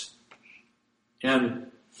Christ. And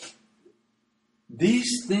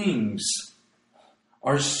these things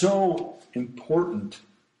are so important.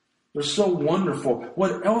 They're so wonderful.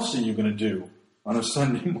 What else are you going to do on a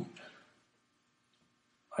Sunday morning?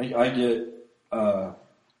 I get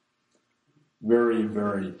very,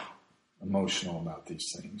 very emotional about these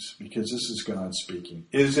things because this is God speaking.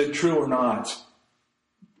 Is it true or not?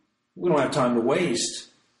 We don't have time to waste.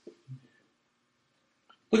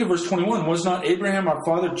 Look at verse 21. Was not Abraham our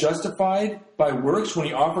father justified by works when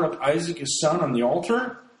he offered up Isaac his son on the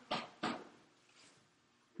altar?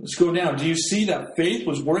 Let's go down. Do you see that faith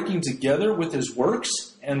was working together with his works?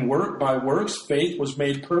 And work by works, faith was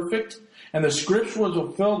made perfect. And the scripture was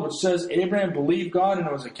fulfilled, which says, Abraham believed God, and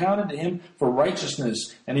it was accounted to him for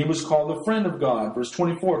righteousness. And he was called a friend of God. Verse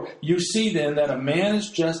 24. You see then that a man is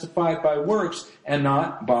justified by works, and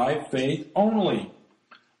not by faith only.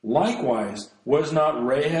 Likewise, was not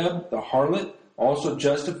Rahab the harlot also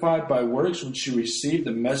justified by works when she received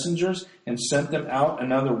the messengers and sent them out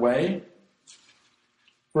another way?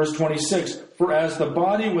 Verse 26, for as the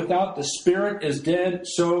body without the spirit is dead,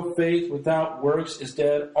 so faith without works is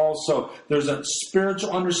dead also. There's a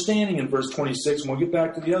spiritual understanding in verse 26, and we'll get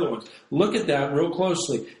back to the other ones. Look at that real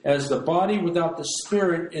closely. As the body without the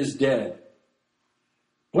spirit is dead.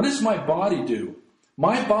 What does my body do?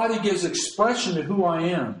 My body gives expression to who I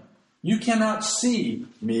am. You cannot see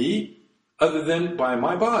me other than by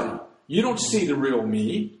my body. You don't see the real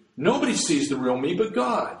me. Nobody sees the real me but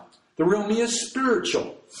God. The real me is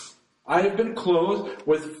spiritual. I have been clothed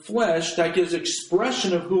with flesh that gives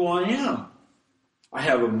expression of who I am. I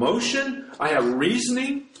have emotion. I have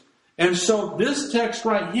reasoning. And so this text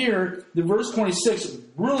right here, the verse 26,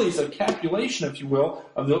 really is a capulation, if you will,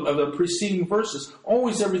 of the preceding verses.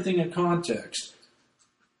 Always everything in context.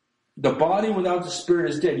 The body without the spirit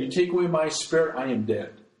is dead. You take away my spirit, I am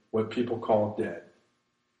dead. What people call dead.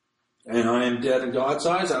 And I am dead in God's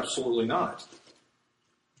eyes? Absolutely not.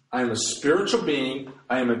 I am a spiritual being.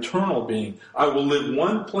 I am an eternal being. I will live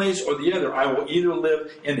one place or the other. I will either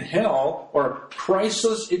live in hell or a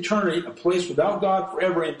Christless eternity, a place without God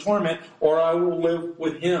forever in torment, or I will live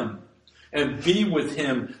with Him and be with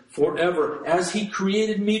Him forever as He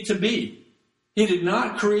created me to be. He did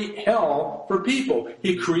not create hell for people.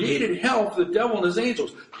 He created hell for the devil and his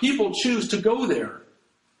angels. People choose to go there.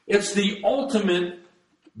 It's the ultimate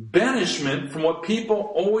banishment from what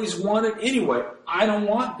people always wanted anyway. I don't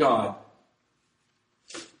want God.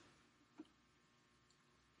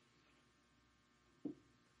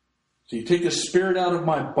 So you take the spirit out of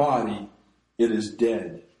my body, it is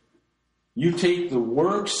dead. You take the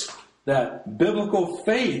works that biblical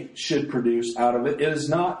faith should produce out of it, it is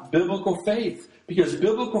not biblical faith. Because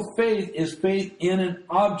biblical faith is faith in an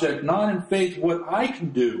object, not in faith what I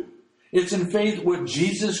can do. It's in faith what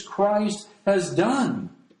Jesus Christ has done.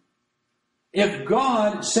 If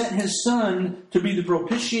God sent His Son to be the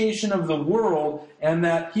propitiation of the world, and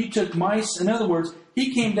that He took in other words,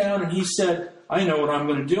 He came down and He said, I know what I'm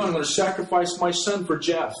going to do. I'm going to sacrifice my son for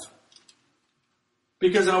Jeff.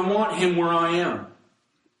 Because I want him where I am.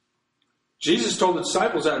 Jesus told the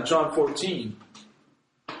disciples that in John 14.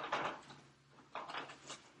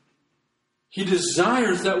 He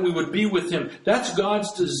desires that we would be with Him. That's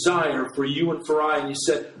God's desire for you and for I. And He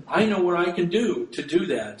said, I know what I can do to do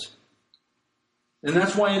that. And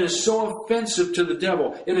that's why it is so offensive to the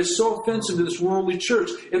devil. It is so offensive to this worldly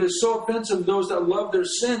church. It is so offensive to those that love their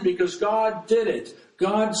sin because God did it.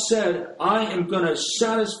 God said, I am going to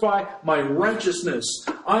satisfy my righteousness.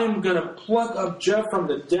 I am going to pluck up Jeff from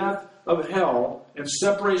the death of hell and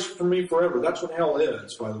separation from me forever. That's what hell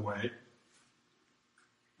is, by the way.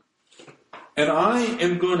 And I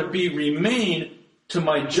am going to remain to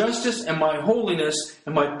my justice and my holiness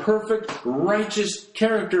and my perfect righteous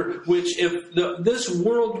character, which if this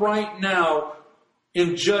world right now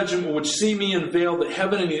in judgment would see me unveiled, that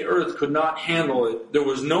heaven and the earth could not handle it. There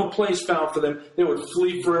was no place found for them. They would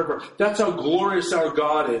flee forever. That's how glorious our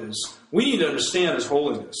God is. We need to understand His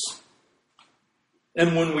holiness.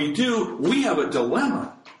 And when we do, we have a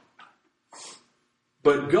dilemma.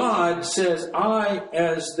 But God says, I,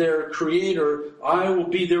 as their creator, I will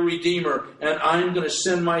be their redeemer, and I'm going to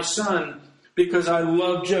send my son because I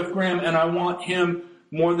love Jeff Graham and I want him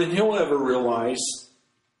more than he'll ever realize,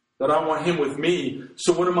 that I want him with me.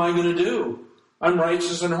 So what am I going to do? I'm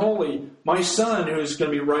righteous and holy. My son, who is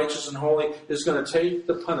going to be righteous and holy, is going to take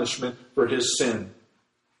the punishment for his sin.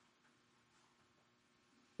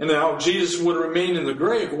 And now Jesus would have remained in the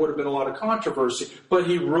grave. It would have been a lot of controversy. But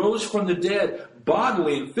he rose from the dead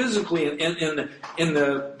bodily and physically in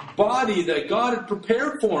the body that God had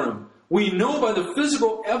prepared for him. We know by the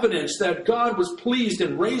physical evidence that God was pleased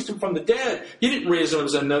and raised him from the dead. He didn't raise him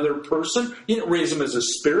as another person. He didn't raise him as a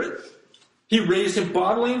spirit. He raised him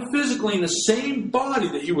bodily and physically in the same body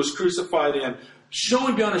that he was crucified in,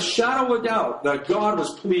 showing beyond a shadow of a doubt that God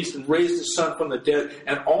was pleased and raised his Son from the dead.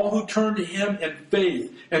 And all who turn to him in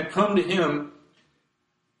faith and come to him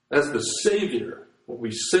as the Savior will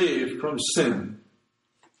be saved from sin.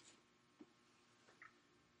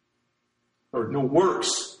 There are no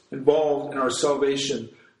works involved in our salvation,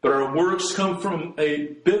 but our works come from a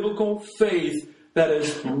biblical faith that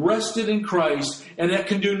is rested in Christ and that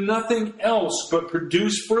can do nothing else but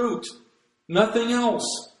produce fruit. Nothing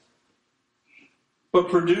else but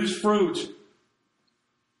produce fruit.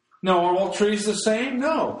 Now, are all trees the same?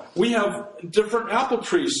 No. We have different apple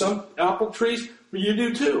trees. Some apple trees, you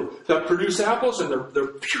do too, that produce apples and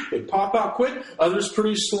they pop out quick. Others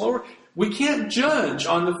produce slower. We can't judge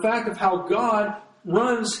on the fact of how God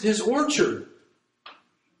runs his orchard.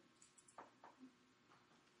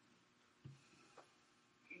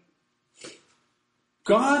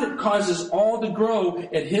 God causes all to grow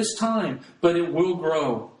at his time, but it will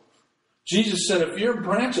grow. Jesus said, if you're a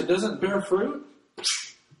branch that doesn't bear fruit,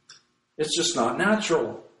 it's just not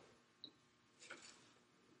natural.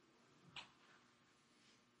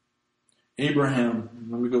 Abraham,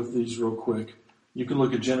 let me go through these real quick. You can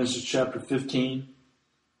look at Genesis chapter 15,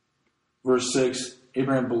 verse 6.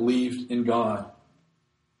 Abraham believed in God.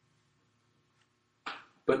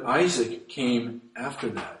 But Isaac came after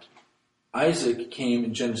that. Isaac came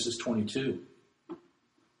in Genesis 22.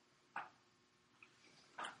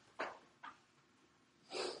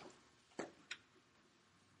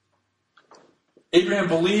 Abraham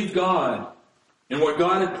believed God and what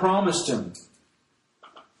God had promised him.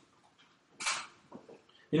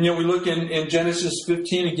 And yet we look in Genesis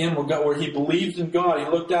 15 again, where he believed in God. He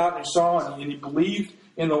looked out and he saw and he believed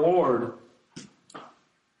in the Lord.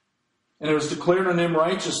 And it was declared on him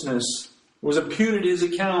righteousness. It was imputed to his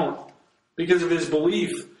account because of his belief.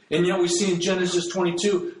 And yet we see in Genesis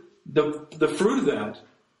 22 the fruit of that.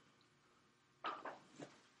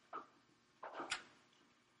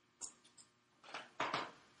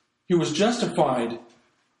 He was justified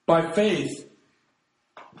by faith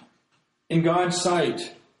in God's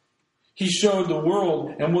sight. He showed the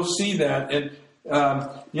world, and we'll see that. And,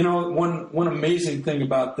 one amazing thing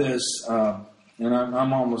about this, and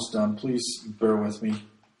I'm almost done. Please bear with me.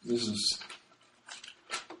 I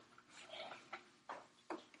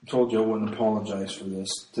told you I wouldn't apologize for this.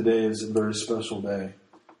 Today is a very special day.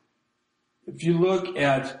 If you look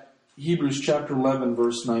at Hebrews chapter 11,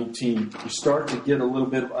 verse 19, you start to get a little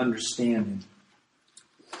bit of understanding.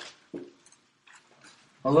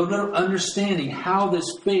 A little bit of understanding how this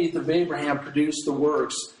faith of Abraham produced the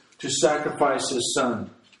works to sacrifice his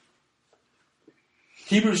son.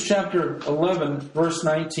 Hebrews chapter 11, verse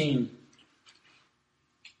 19.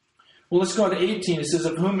 Well, let's go to 18. It says,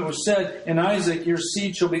 of whom it was said, in Isaac your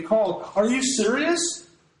seed shall be called. Are you serious?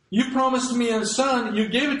 You promised me a son. You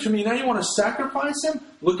gave it to me. Now you want to sacrifice him?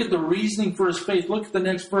 Look at the reasoning for his faith. Look at the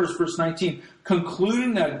next verse, verse 19.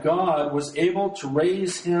 Concluding that God was able to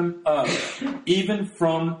raise him up, even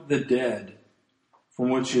from the dead, from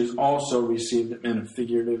which he has also received it in a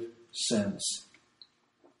figurative sense.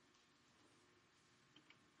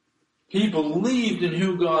 He believed in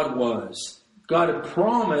who God was. God had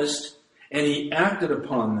promised, and he acted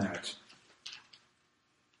upon that.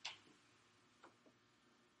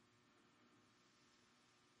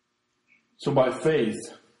 So by faith,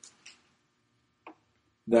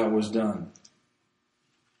 that was done.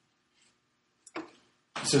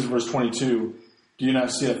 It says in verse 22, do you not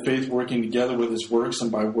see that faith working together with his works,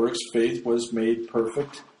 and by works faith was made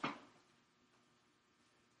perfect?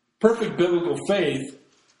 Perfect biblical faith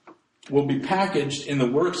will be packaged in the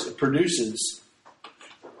works it produces.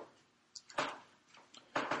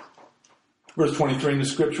 Verse 23, in the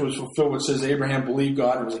scripture was fulfilled, which says, Abraham believed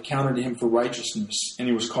God and was accounted to him for righteousness, and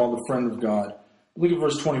he was called the friend of God. Look at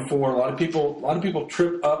verse 24. A lot of people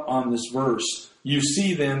trip up on this verse. You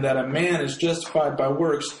see then that a man is justified by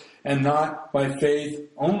works and not by faith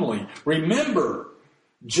only. Remember,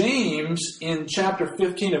 James in chapter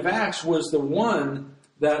 15 of Acts was the one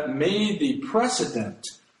that made the precedent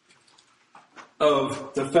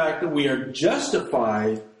of the fact that we are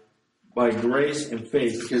justified by grace and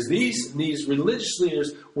faith, because these religious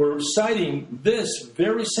leaders were citing this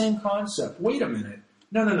very same concept. Wait a minute.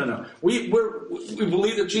 No. We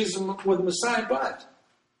believe that Jesus was the Messiah, but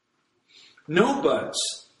no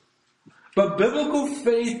buts. But biblical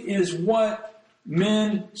faith is what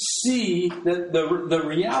men see, the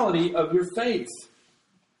reality of your faith.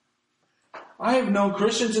 I have known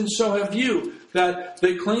Christians, and so have you, that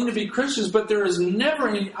they claim to be Christians, but there is never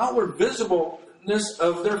any outward visibleness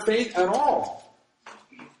of their faith at all.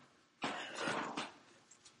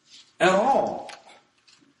 At all.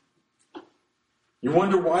 You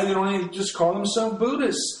wonder why they don't even just call themselves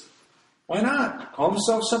Buddhists. Why not? Call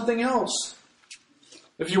themselves something else.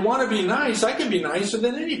 If you want to be nice, I can be nicer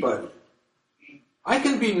than anybody. I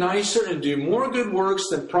can be nicer and do more good works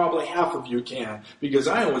than probably half of you can, because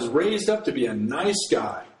I was raised up to be a nice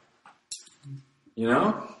guy. You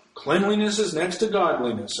know? Cleanliness is next to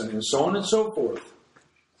godliness, and so on and so forth.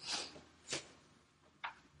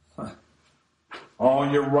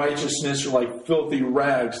 All your righteousness are like filthy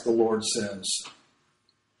rags, the Lord says.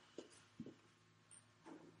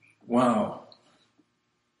 Wow.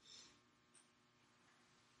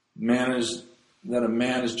 A man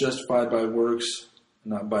is justified by works,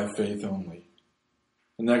 not by faith only.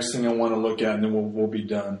 The next thing I want to look at, and then we'll be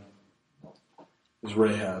done, is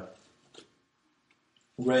Rahab.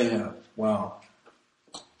 Rahab. Wow.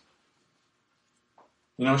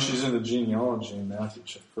 You know, she's in the genealogy in Matthew,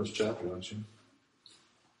 first chapter, don't you?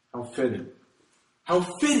 How fitting. How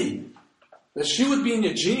fitting that she would be in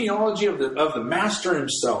the genealogy of the Master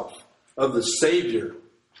himself, of the Savior.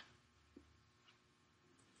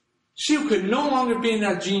 She could no longer be in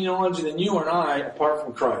that genealogy than you and I apart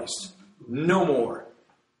from Christ. No more.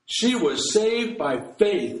 She was saved by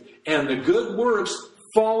faith, and the good works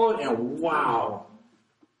followed, and wow.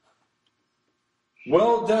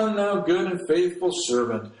 Well done, thou good and faithful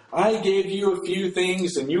servant. I gave you a few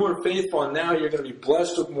things, and you were faithful, and now you're going to be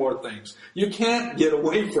blessed with more things. You can't get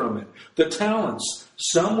away from it. The talents.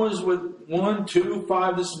 Some was with 1, 2,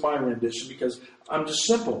 5. This is my rendition because I'm just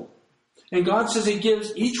simple. And God says He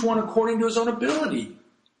gives each one according to his own ability.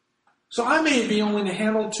 So I may be only to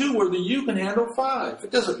handle 2, where you can handle 5.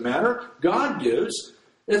 It doesn't matter. God gives.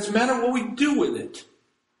 It's a matter of what we do with it.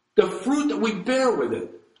 The fruit that we bear with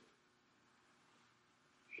it.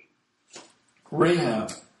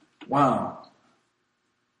 Rahab. Wow.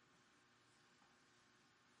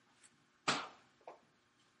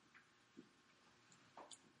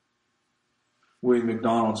 William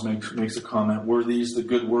McDonald makes a comment. Were these the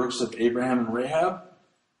good works of Abraham and Rahab?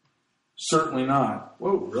 Certainly not.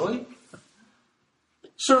 Whoa, really?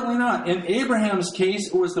 Certainly not. In Abraham's case,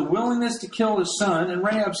 it was the willingness to kill his son. In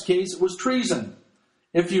Rahab's case, it was treason.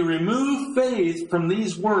 If you remove faith from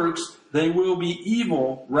these works, they will be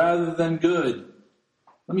evil rather than good.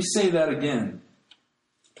 Let me say that again.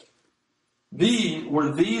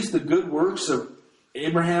 Were these the good works of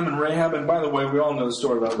Abraham and Rahab? And by the way, we all know the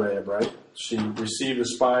story about Rahab, right? She received the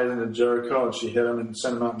spies into Jericho, and she hid them and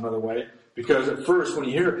sent them out another way. Because at first,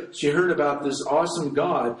 she heard about this awesome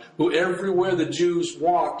God who everywhere the Jews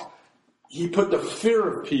walked, He put the fear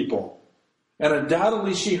of people. And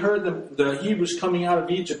undoubtedly she heard the Hebrews coming out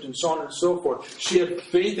of Egypt and so on and so forth. She had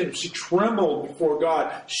faith in Him. She trembled before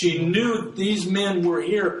God. She knew these men were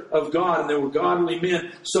here of God and they were godly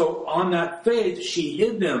men. So on that faith, she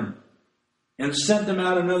hid them and sent them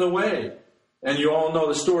out another way. And you all know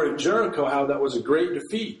the story of Jericho, how that was a great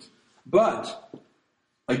defeat. But,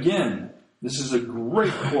 again, this is a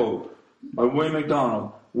great quote by William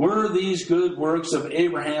MacDonald. Were these good works of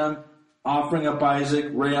Abraham, offering up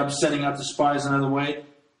Isaac, Rahab sending out the spies another way,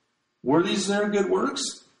 were these their good works?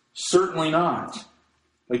 Certainly not.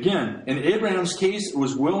 Again, in Abraham's case, it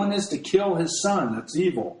was willingness to kill his son. That's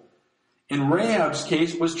evil. In Rahab's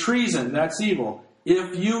case, it was treason. That's evil.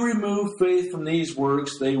 If you remove faith from these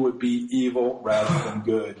works, they would be evil rather than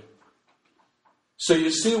good. So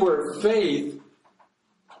you see where faith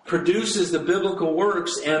produces the biblical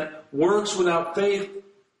works, and works without faith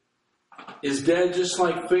is dead, just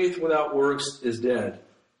like faith without works is dead.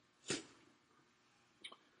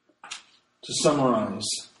 To summarize,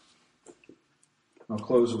 I'll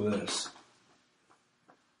close with this.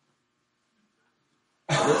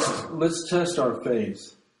 Let's test our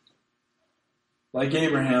faith. Like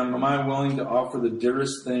Abraham, am I willing to offer the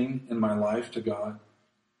dearest thing in my life to God?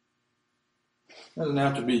 It doesn't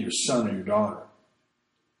have to be your son or your daughter.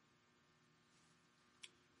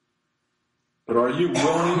 But are you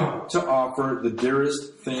willing to offer the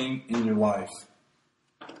dearest thing in your life?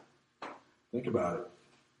 Think about it.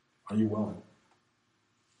 Are you willing?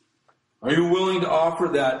 Are you willing to offer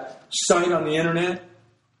that site on the internet?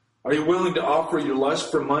 Are you willing to offer your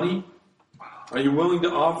lust for money? Are you willing to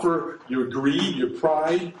offer your greed, your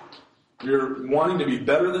pride, your wanting to be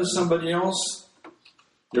better than somebody else,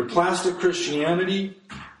 your plastic Christianity,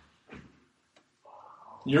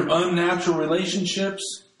 your unnatural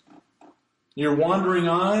relationships? Your wandering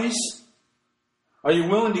eyes? Are you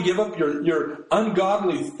willing to give up your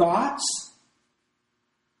ungodly thoughts?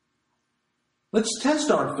 Let's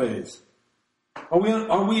test our faith.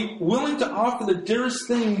 Are we willing to offer the dearest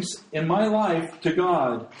things in my life to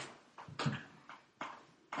God?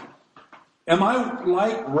 Am I,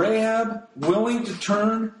 like Rahab, willing to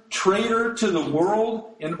turn traitor to the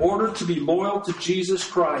world in order to be loyal to Jesus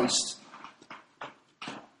Christ?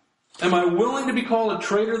 Am I willing to be called a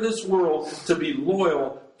traitor to this world to be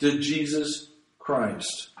loyal to Jesus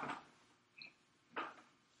Christ?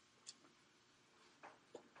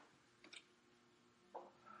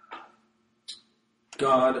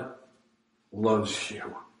 God loves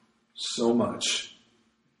you so much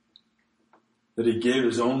that He gave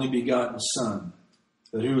His only begotten Son,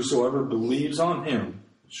 that whosoever believes on Him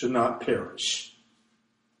should not perish,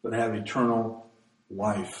 but have eternal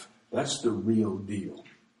life. That's the real deal.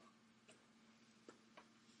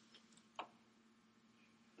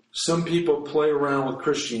 Some people play around with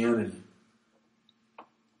Christianity.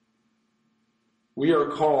 We are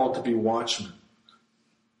called to be watchmen.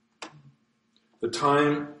 The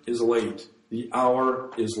time is late. The hour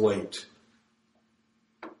is late.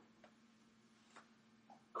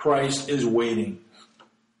 Christ is waiting.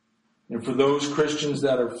 And for those Christians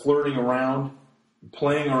that are flirting around,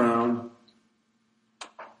 playing around,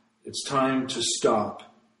 it's time to stop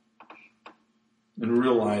and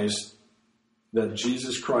realize that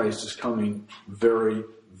Jesus Christ is coming very,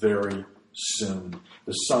 very soon.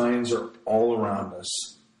 The signs are all around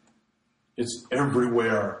us. It's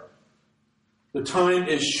everywhere. The time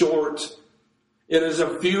is short. It is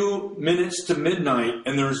a few minutes to midnight,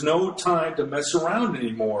 and there's no time to mess around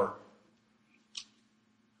anymore.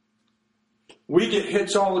 We get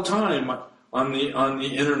hits all the time on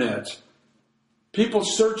the internet. People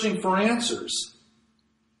searching for answers.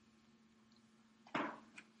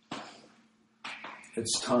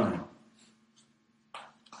 It's time.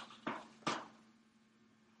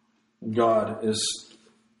 God is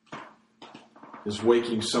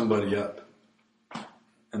waking somebody up.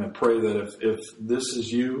 And I pray that if this is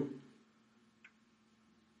you,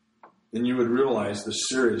 then you would realize the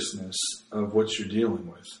seriousness of what you're dealing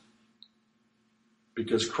with.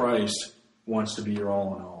 Because Christ wants to be your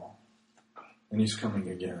all in all. And He's coming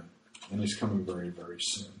again. And He's coming very, very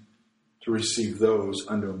soon to receive those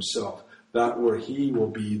unto Himself. That where He will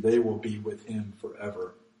be, they will be with Him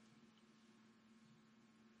forever.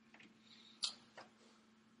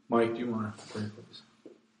 Mike, do you want to pray, please?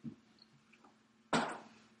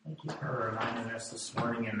 Thank you for reminding us this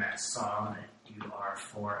morning in that song that you are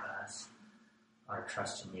for us. Our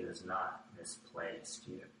trust in you is not misplaced.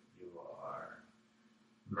 You are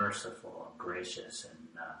merciful and gracious and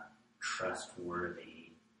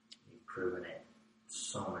trustworthy. You've proven it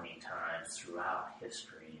so many times throughout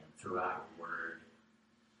history and throughout your word.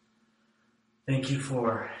 Thank you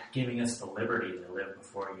for giving us the liberty to live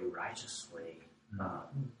before you righteously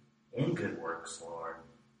in good works, Lord.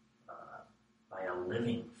 By a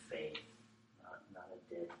living faith, not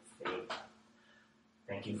a dead faith.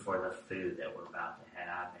 Thank you for the food that we're about to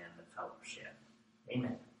have and the fellowship.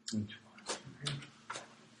 Amen. Thank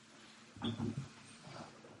you.